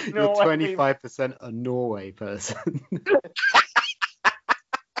people. You're 25% a Norway person.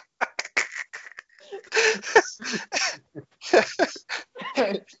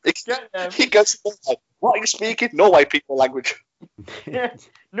 He goes, what are you speaking? Norway people language.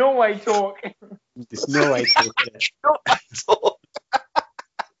 Norway talk. It's Norway talk, isn't it? Norway talk.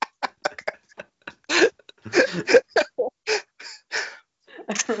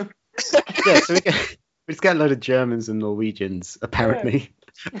 Yeah, so we just get a load of Germans and Norwegians, apparently. Yeah.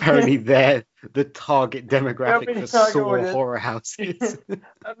 Apparently they're the target demographic for Saw horror houses.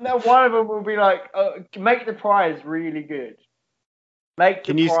 No, one of them will be like, make the prize really good.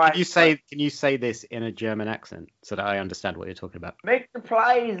 Can you say this in a German accent so that I understand what you're talking about? Make the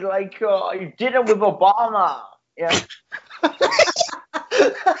prize like you did it with Obama. Yeah.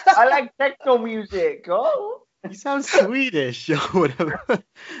 I like techno music. Oh. You sound Swedish or whatever.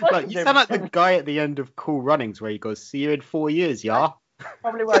 Like you sound like the guy at the end of Cool Runnings where he goes, "See you in 4 years, yeah."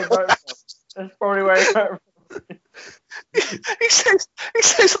 Probably where he wrote from. That's probably where he wrote from. He says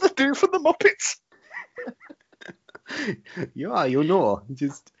the dude from the Muppets. Yeah, you know.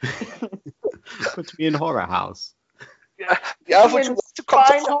 Just put me in horror house. Yeah. Would you want to come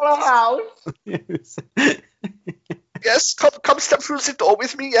to horror house? Yes. Yes, come step through the door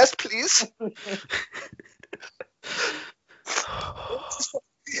with me. Yes, please.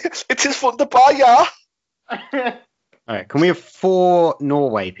 It is wunderbar, yeah. All right, can we have 4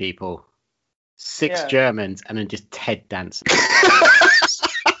 Norway people, 6 Germans, and then just Ted Danson?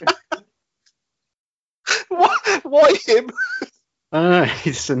 Why him? I don't know,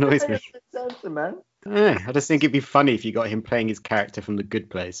 he just annoys me. Danson, man. I just think it'd be funny if you got him playing his character from The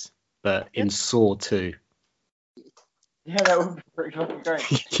Good Place, but in Saw 2. Yeah, that would be pretty fucking great.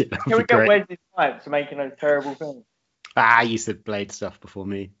 Can we get Wesley Snipes making those terrible films? You said Blade stuff before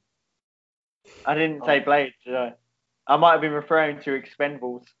me. I didn't say Blade, did I? I might have been referring to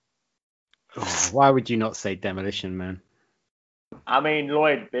Expendables. Oh, why would you not say Demolition Man? I mean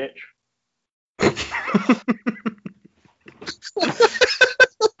Lloyd, bitch.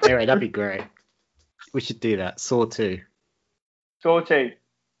 Anyway, that'd be great. We should do that. Saw 2. Saw 2.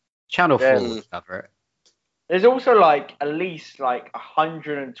 Channel 4 will cover it. There's also like at least like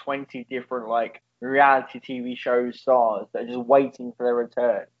 120 different like reality TV show stars that are just waiting for their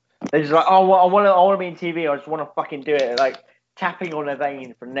return. They're just like, oh, I want to be in TV. I just want to fucking do it. Like tapping on their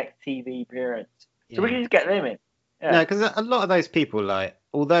vein for next TV appearance. So we can just get them in. Yeah. No, because a lot of those people, like,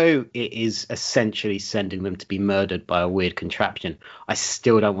 although it is essentially sending them to be murdered by a weird contraption, I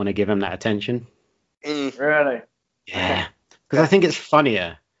still don't want to give them that attention. Really? Yeah, because I think it's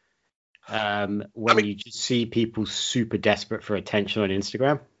funnier when you just see people super desperate for attention on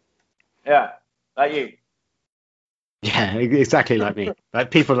Instagram. Yeah, like you. Yeah, exactly like me.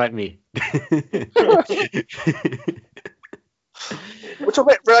 Like people like me. We're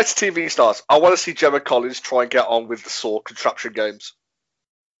talking about reality TV stars. I want to see Gemma Collins try and get on with the Saw contraption games.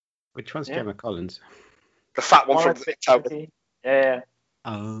 Which one's Gemma Collins? The fat one from the tower. Yeah.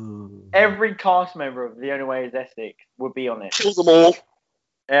 Oh. Every cast member of The Only Way is Essex would be on it. Kill them all.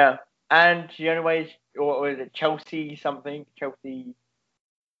 Yeah. And The Only Way is, or is it Chelsea something? Chelsea.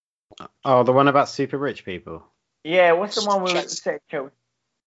 Oh, the one about super rich people. Yeah, what's the one with Chelsea?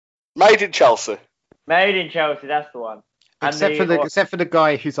 Made in Chelsea. Made in Chelsea, that's the one. Except for the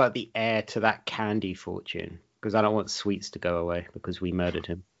guy who's like the heir to that candy fortune, because I don't want Sweets to go away because we murdered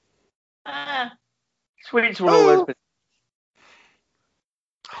him. Sweets will always be.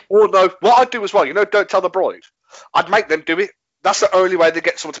 Or no, what I'd do as well, don't tell the bride. I'd make them do it. That's the only way they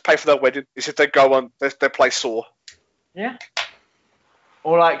get someone to pay for their wedding, is if they go on, they play Saw. Yeah.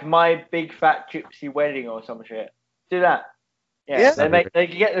 Or like My Big Fat Gypsy Wedding or some shit. Do that. Yeah. They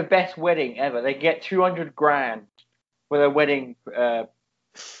can get the best wedding ever. They can get 200 grand for their wedding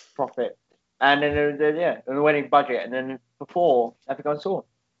profit. And then the wedding budget. And then before, they have to go and Saw.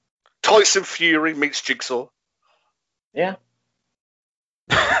 Tyson Fury meets Jigsaw. Yeah.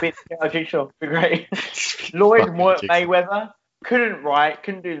 Jigsaw would be great. Lloyd Mayweather couldn't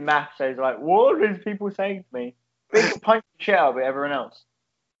do the math, so he's like, what are these people saying to me? They can punch the shit out of everyone else.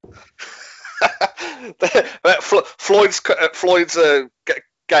 Floyd's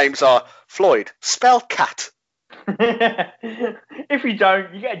games are Floyd, spell cat. If you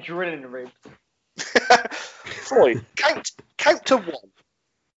don't, you get a drill in the ribs. Floyd, count to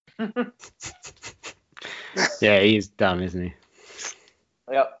 1. Yeah, he's dumb, isn't he?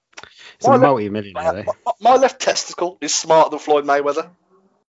 Yep. It's a multi-millionaire, though. My left testicle is smarter than Floyd Mayweather.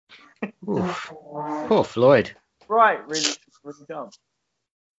 Oof. Poor Floyd. Right, really dumb.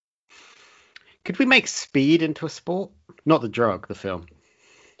 Could we make speed into a sport? Not the drug, the film.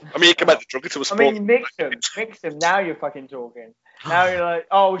 I mean, you can make the drug into a sport. I mean, mix them. Now you're fucking talking. Now you're like,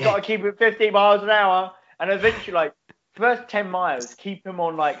 oh, we've got to keep it 50 miles an hour. And eventually, like, first 10 miles, keep them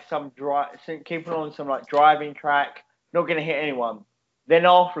on, like, some driving track, not going to hit anyone. Then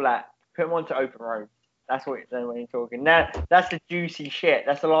after that, put them onto open road. That's what you're talking. Now, that's the juicy shit.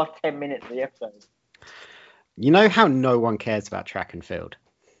 That's the last 10 minutes of the episode. You know how no one cares about track and field?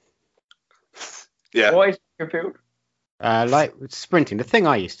 Yeah. What is track and field? Like sprinting, the thing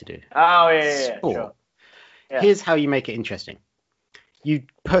I used to do. Oh yeah, Sport. sure. Yeah. Here's how you make it interesting. You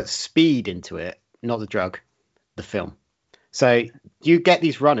put speed into it, not the drug, the film. So you get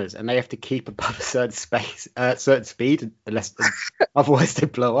these runners, and they have to keep above a certain speed, unless otherwise they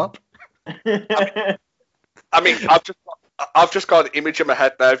blow up. I mean, I've just got an image in my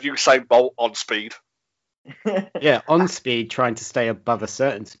head now of Usain Bolt on speed. Yeah, on speed, trying to stay above a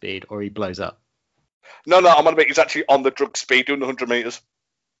certain speed, or he blows up. No, I'm on a bit. He's actually on the drug speed, doing 100 meters.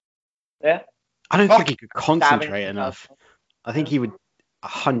 Yeah. I don't think he could concentrate enough. I think he would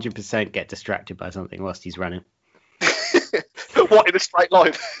 100% get distracted by something whilst he's running. What, in a straight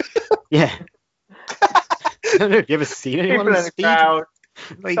line? Yeah. I don't know. Have you ever seen anyone People on in the speed? crowd.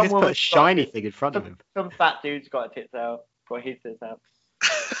 Like, he just put a shiny thing in front of him. Some fat dude's got a tits out. Got his tits out.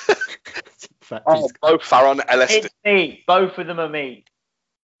 Fat Oh, dude's- both are on LSD. It's me. Both of them are me.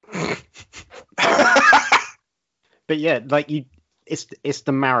 But yeah, like it's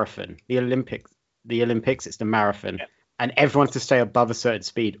the marathon, the Olympics. It's the marathon, and everyone's to stay above a certain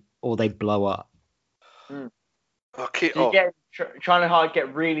speed, or they blow up. Okay. So you get trying to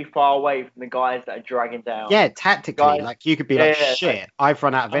get really far away from the guys that are dragging down. Yeah, tactically, Guys- like you could be like, Yeah, shit, I've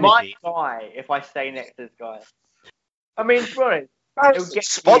run out of I might energy. die if I stay next to this guy. I mean, to be honest, it would get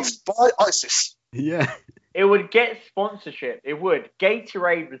Sponsored by ISIS. Yeah. It would get sponsorship. It would.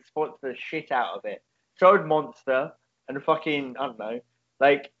 Gatorade would sponsor the shit out of it. So would Monster and fucking, I don't know,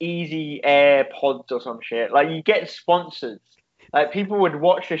 like Easy Air Pods or some shit. Like, you get sponsors. Like, people would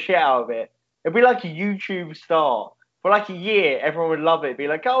watch the shit out of it. It'd be like a YouTube star. For like a year, everyone would love it. It'd be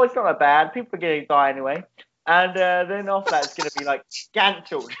like, oh, it's not that bad. People are going to die anyway. And then after that, it's going to be like,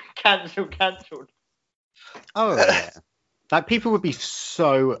 cancelled. Cancelled. Oh yeah. Like people would be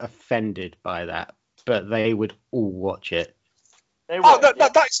so offended by that, but they would all watch it. They Oh, would, yeah.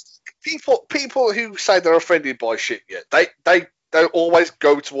 that's people who say they're offended by shit. Yeah, they always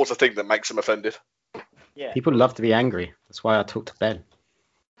go towards the thing that makes them offended. Yeah. People love to be angry. That's why I talk to Ben.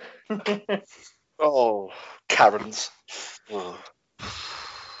 Oh, Karens. Oh.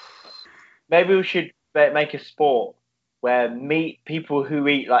 Maybe we should make a sport where meet people who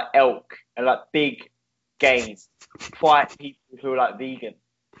eat like elk and like big game fight people who are like vegan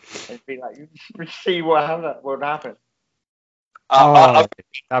and be like, see what happen.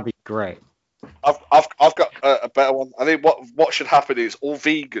 That'd be great. I've got a better one. I think what should happen is all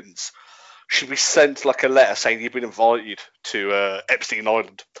vegans should be sent like a letter saying you've been invited to Epstein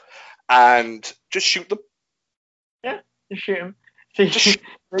Island, and just shoot them. Yeah, just shoot him.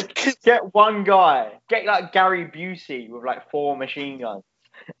 Get one guy, get like Gary Busey with like 4 machine guns,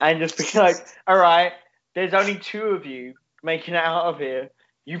 and just be like, all right, there's only 2 of you making it out of here.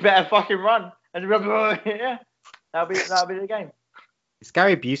 You better fucking run. And yeah, that'll be the game. Is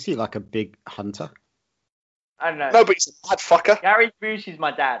Gary Busey like a big hunter? I don't know. No, but he's a mad fucker. Gary Busey's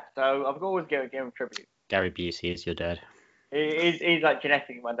my dad, so I've always give him tribute. Gary Busey is your dad. He's like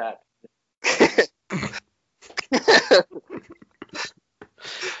genetically my dad.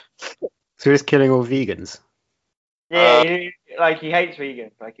 So he's killing all vegans. Yeah, he hates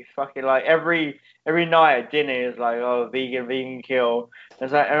vegans. Like he's fucking like every night at dinner is like, oh, vegan kill. And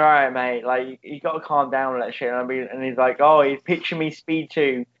it's like, all right, mate, like you got to calm down with that shit. And he's like, oh, he's pitching me Speed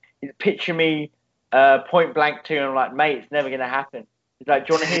 2. He's pitching me Point Blank 2. And I'm like, mate, it's never gonna happen. He's like,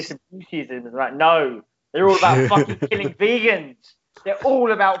 do you want to hear some beautyisms? I'm like, no, they're all about fucking killing vegans. They're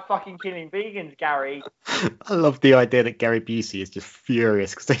all about fucking killing vegans, Gary. I love the idea that Gary Busey is just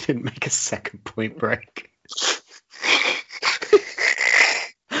furious because they didn't make a second Point Break.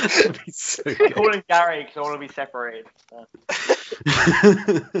 That'd be so I good. call him Gary because I want to be separated.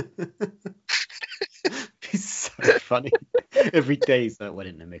 He's so funny. Every day he's like, why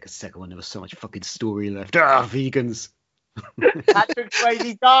didn't they make a second one? There was so much fucking story left. Vegans. Patrick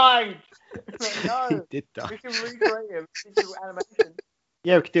Swayze died. No, He did die. we can recreate him. Digital animation.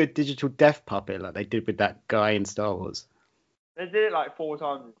 Yeah, we could do a digital death puppet like they did with that guy in Star Wars. They did it like 4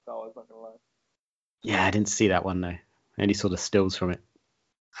 times in Star Wars, not gonna lie. Yeah, I didn't see that one though. I only saw the stills from it.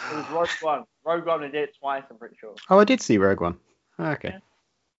 It was Rogue One. Rogue One, they did it twice, I'm pretty sure. Oh, I did see Rogue One. Oh, okay. Yeah.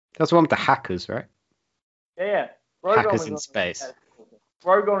 That's the one with the hackers, right? Yeah. Rogue Hackers One in was space.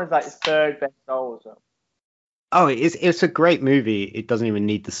 Rogue One is like the 3rd best Star Wars film. Oh, it's a great movie. It doesn't even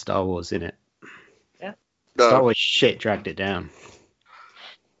need the Star Wars in it. Star No, Wars shit dragged it down.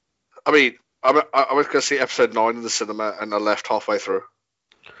 I mean, I was going to see episode 9 in the cinema, and I left halfway through.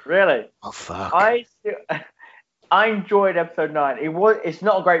 Really? Oh fuck. I enjoyed episode 9. It's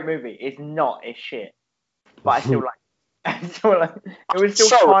not a great movie. It's not. It's shit. But I still like it. It was still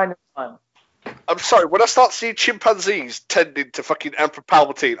Sorry. kind of fun. I'm sorry, when I start seeing chimpanzees tending to fucking Emperor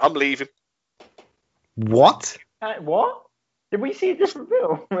Palpatine, I'm leaving. What? What? Did we see a different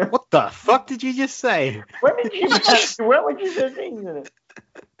film? What the fuck did you just say? When did chimpanzees? When were chimpanzees in it?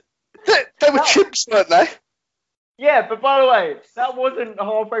 They were chimps, weren't they? Yeah, but by the way, that wasn't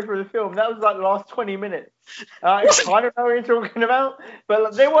halfway through the film. That was like the last 20 minutes. I don't know what you're talking about,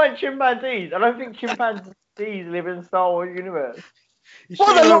 but they weren't chimpanzees. I don't think chimpanzees live in the Star Wars universe. You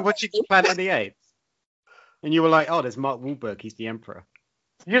sure you weren't watching Planet of the Apes? And you were like, oh, there's Mark Wahlberg, he's the Emperor.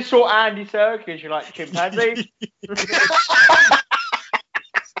 You just saw Andy Serkis, you're like, chimpanzee?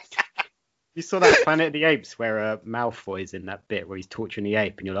 You saw that Planet of the Apes where Malfoy's in that bit where he's torturing the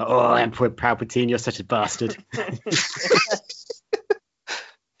ape, and you're like, oh, Emperor Palpatine, you're such a bastard.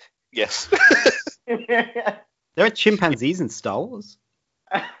 Yes. There are chimpanzees in Star Wars.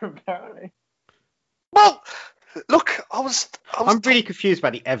 Apparently. Well, look, I'm really confused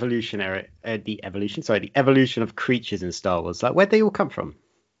about the evolution of creatures in Star Wars. Like, where'd they all come from?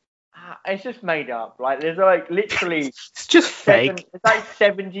 It's just made up. Like, there's like literally. It's just fake. It's like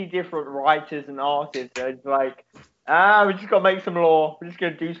 70 different writers and artists. So it's like, we just gotta make some law. We're just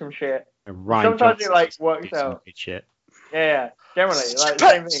gonna do some shit. Sometimes it like works out. Shit. Yeah, generally, like the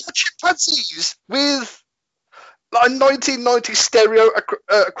same thing. Chimpanzees with like a 1990 stereo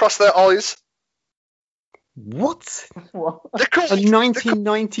across their eyes. What? What? A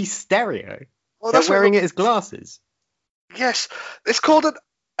 1990 stereo? Well, They're wearing it as glasses. Yes, it's called an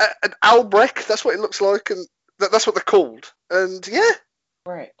Albrecht. That's what it looks like, and that's what they're called. And yeah,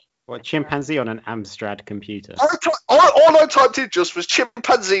 right. What, chimpanzee on an Amstrad computer? All I typed in just was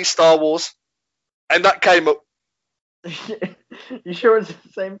chimpanzee Star Wars, and that came up. You sure it's the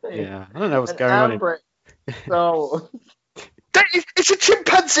same thing? Yeah, I don't know what's going on. Star Wars. It's a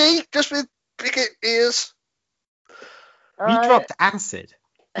chimpanzee just with big ears. You dropped acid.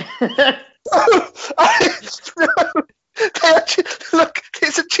 Look,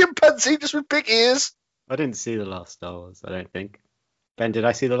 it's a chimpanzee just with big ears. I didn't see the last Star Wars, I don't think. Ben, did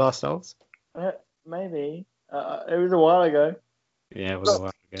I see the last Star Wars? Maybe. It was a while ago. Yeah, it was a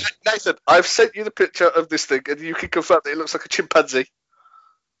while ago. Nathan, I've sent you the picture of this thing, and you can confirm that it looks like a chimpanzee.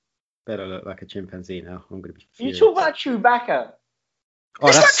 Better look like a chimpanzee now. I'm going to be furious. You talk about Chewbacca.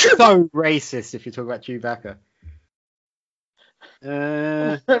 Oh, that's so racist if you talk about Chewbacca.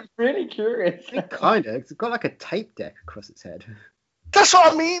 I'm really curious. Kind of. It's got like a tape deck across its head. That's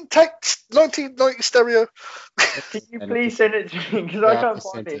what I mean. Take 1990 stereo. Can you please send it to me? Because I can't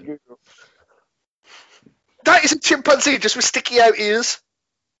find it in Google. That is a chimpanzee just with sticky out ears.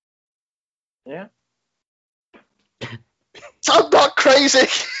 Yeah. I'm not crazy.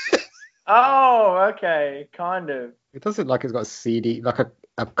 Oh, okay. Kind of. It does look like it's got a CD, like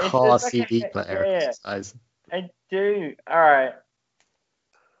a car CD player. Size. I do. All right.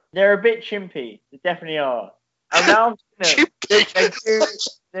 They're a bit chimpy. They definitely are. And now they're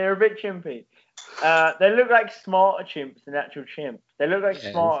a bit chimpy. They look like smarter chimps than actual chimps. They look like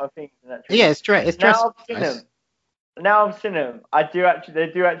smarter things than actual chimps. Yeah, it's dressed. Now I've seen them. They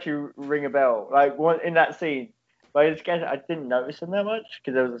do actually ring a bell. Like in that scene. But I didn't notice them that much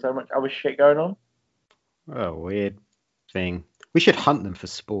because there was so much other shit going on. Oh, weird thing. We should hunt them for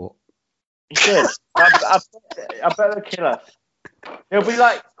sport. You should. I bet they'll kill us. It'll be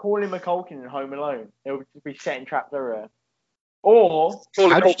like Macaulay Culkin in Home Alone. They'll just be setting traps everywhere. Or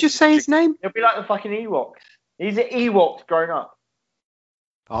how did you just say his name? It'll be like the fucking Ewoks. These are Ewoks grown up.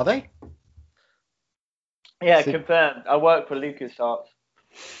 Are they? Yeah, confirmed. I work for LucasArts.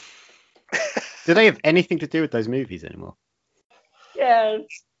 Do they have anything to do with those movies anymore? Yeah,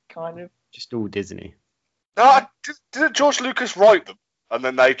 kind of. Just all Disney. No, didn't George Lucas write them? And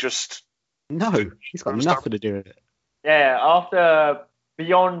then they just... No, he's got nothing to do with it. Yeah, after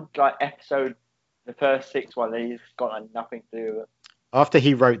beyond like the first 6 ones, he's got like nothing to do with it. After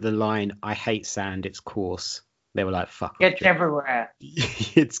he wrote the line, "I hate sand, it's coarse," they were like, "Fuck." Gets everywhere.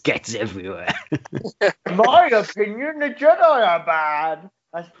 It gets everywhere. In my opinion, the Jedi are bad.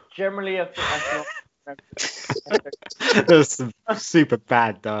 That's generally a thing. There's some super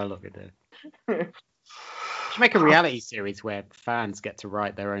bad dialogue in there. Should make a reality series where fans get to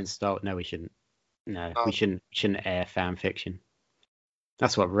write their own style. No, we shouldn't. No, we shouldn't air fan fiction.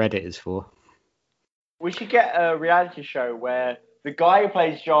 That's what Reddit is for. We should get a reality show where the guy who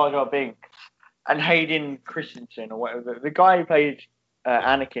plays Jar Jar Binks and Hayden Christensen or whatever, the guy who plays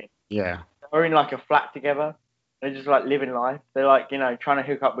Anakin, are in like a flat together. They're just like living life. They're like, trying to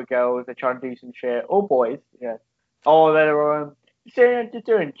hook up with girls. They're trying to do some shit. Or boys, yeah. Oh, they're just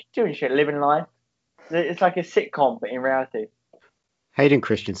doing shit, living life. It's like a sitcom, but in reality. Hayden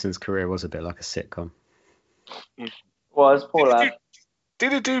Christensen's career was a bit like a sitcom. Was poor lad.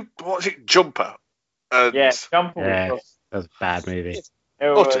 Did he do what's it, Jumper? Yeah, Jumper. Yeah, that was a bad movie. It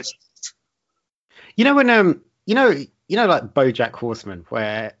was. You know when like BoJack Horseman,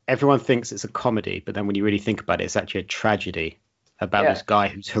 where everyone thinks it's a comedy, but then when you really think about it, it's actually a tragedy about this guy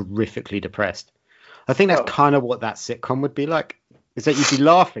who's horrifically depressed. I think that's kind of what that sitcom would be like. Is that you'd be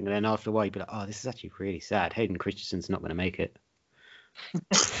laughing, and then after a while you'd be like, "Oh, this is actually really sad. Hayden Christensen's not going to make it."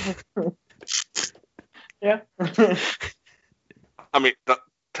 Yeah. I mean, but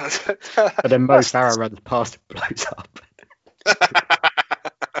then Mo Farah runs past and blows up.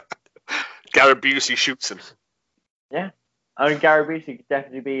 Gary Busey shoots him. Yeah. I mean, Gary Busey could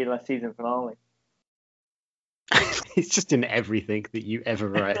definitely be in a season finale. He's just in everything that you ever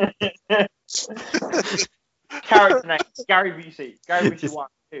write. Character name, Gary Busey. Gary Busey 1,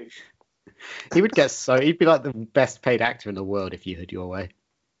 2. He'd be like the best paid actor in the world if you had your way.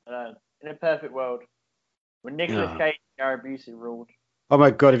 I know. In a perfect world. When Nicolas Cage and Gary Busey ruled. Oh my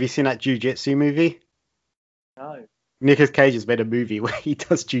god, have you seen that Jiu-Jitsu movie? No. Nicolas Cage has made a movie where he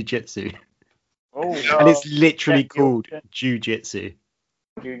does Jiu-Jitsu. Oh, and it's literally called Jiu-Jitsu.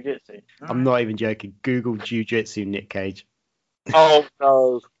 Jiu-Jitsu. I'm not even joking. Google Jiu-Jitsu Nick Cage. Oh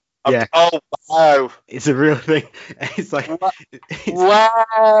no. Yeah. Oh wow. It's a real thing. It's like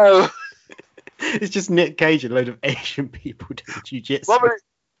wow. It's just Nick Cage and a load of Asian people doing Jiu-Jitsu.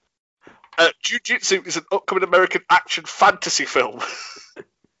 Jiu-Jitsu is an upcoming American action fantasy film.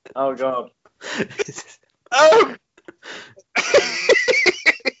 Oh god. Oh.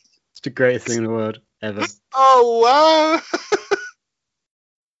 It's the greatest thing in the world ever. Oh wow.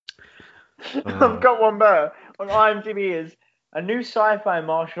 I've got one better. On IMDb is a new sci-fi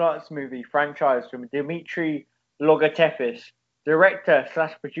martial arts movie franchise from Dimitri Logothetis,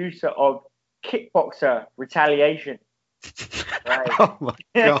 director/producer of Kickboxer Retaliation. Right. Oh my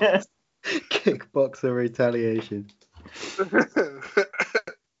god. Kickboxer Retaliation.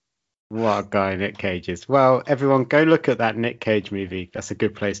 What a guy Nick Cage is. Well, everyone, go look at that Nick Cage movie. That's a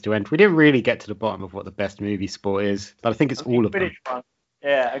good place to end. We didn't really get to the bottom of what the best movie sport is, but I think it's all of them. One.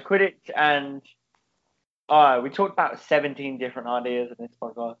 Yeah, a Quidditch and we talked about 17 different ideas in this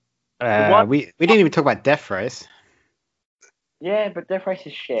podcast. We didn't even talk about Death Race. Yeah, but Death Race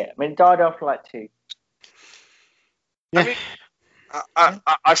is shit. I mean, it died after like 2. Yeah. I mean,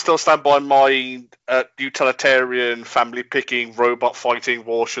 I still stand by my utilitarian, family-picking, robot fighting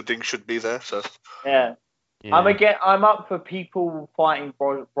war should be there. So yeah. I'm up for people fighting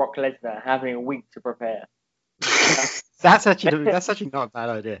Brock Lesnar having a week to prepare. That's actually not a bad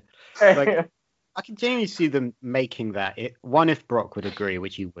idea. Like, I can genuinely see them making that. One, if Brock would agree,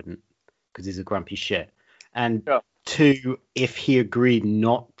 which he wouldn't, because he's a grumpy shit, and two, if he agreed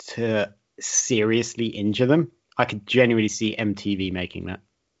not to seriously injure them. I could genuinely see MTV making that.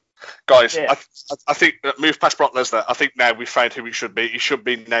 Guys, I think move past Brock Lesnar. I think now we've found who he should be. He should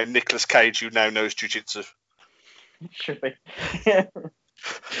be now Nicolas Cage, who now knows jiu-jitsu. Should be.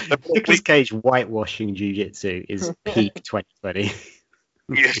 Nicolas Cage whitewashing jiu-jitsu is peak 2020.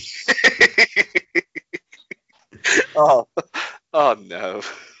 Yeah. Oh no.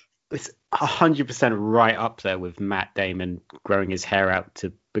 It's 100% right up there with Matt Damon growing his hair out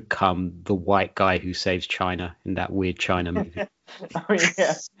to become the white guy who saves China in that weird China movie. Oh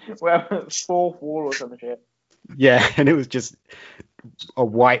yeah, well, fourth wall or some shit. Yeah, and it was just a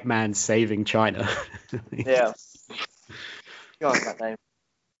white man saving China. Yeah. God, that name.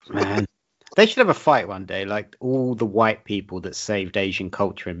 Man, they should have a fight one day, like all the white people that saved Asian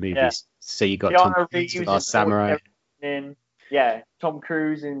culture in movies. Yeah. So you got Keanu Tom Cruise in Last Samurai. Yeah, Tom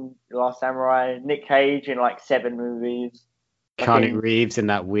Cruise in Last Samurai, Nick Cage in like 7 movies. Keanu Reeves in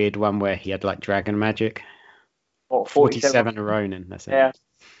that weird one where he had like dragon magic. 47 Ronin, that's it. Yeah.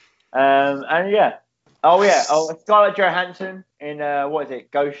 And yeah. Oh yeah. Oh, Scarlett Johansson in what is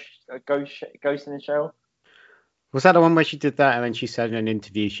it? Ghost in the Shell. Was that the one where she did that and then she said in an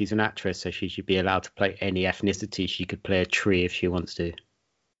interview she's an actress, so she should be allowed to play any ethnicity? She could play a tree if she wants to.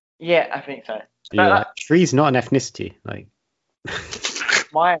 Yeah, I think so. Yeah, tree's not an ethnicity. Like.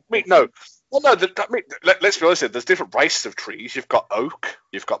 No. Well, no. Let's be honest. There's different races of trees. You've got oak.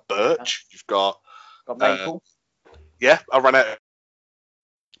 You've got birch. You've got maple. Yeah, I ran out.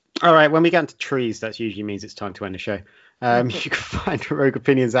 All right. When we get into trees, that usually means it's time to end the show. You can find Rogue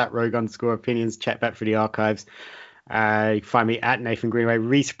Opinions at Rogue_Opinions. Check back through the archives. You can find me at Nathan Greenway.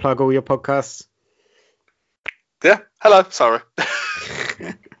 Reese, plug all your podcasts. Yeah. Hello. Sorry.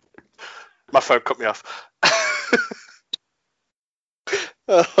 My phone cut me off.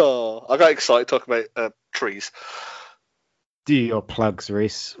 Oh, I got excited talking about trees. Do your plugs,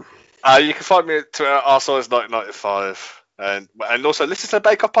 Reese. You can find me at Twitter, rsize1995, and also listen to the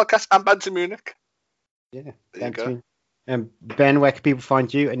Bake Off podcast and Bands in Munich. Yeah, thanks. Ben, where can people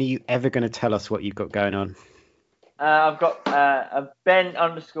find you? And are you ever going to tell us what you've got going on? I've got Ben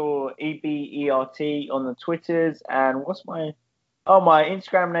 _ EBERT on the Twitters, and what's my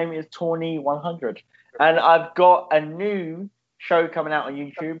Instagram name is Tawny100, and I've got a new show coming out on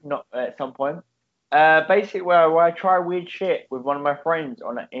YouTube, not at some point. Basically where I try weird shit with one of my friends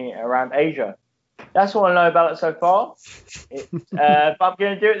around Asia. That's all I know about it so far. But I'm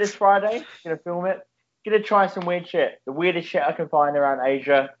gonna do it this Friday. Gonna film it. Gonna try some weird shit, the weirdest shit I can find around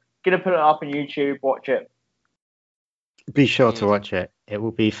Asia. Gonna put it up on YouTube. Watch it. Be sure to watch it. It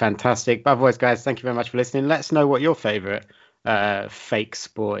will be fantastic. But otherwise, guys, thank you very much for listening. Let us know what your favourite fake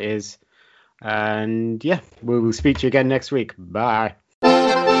sport is. And yeah, we will speak to you again next week. Bye.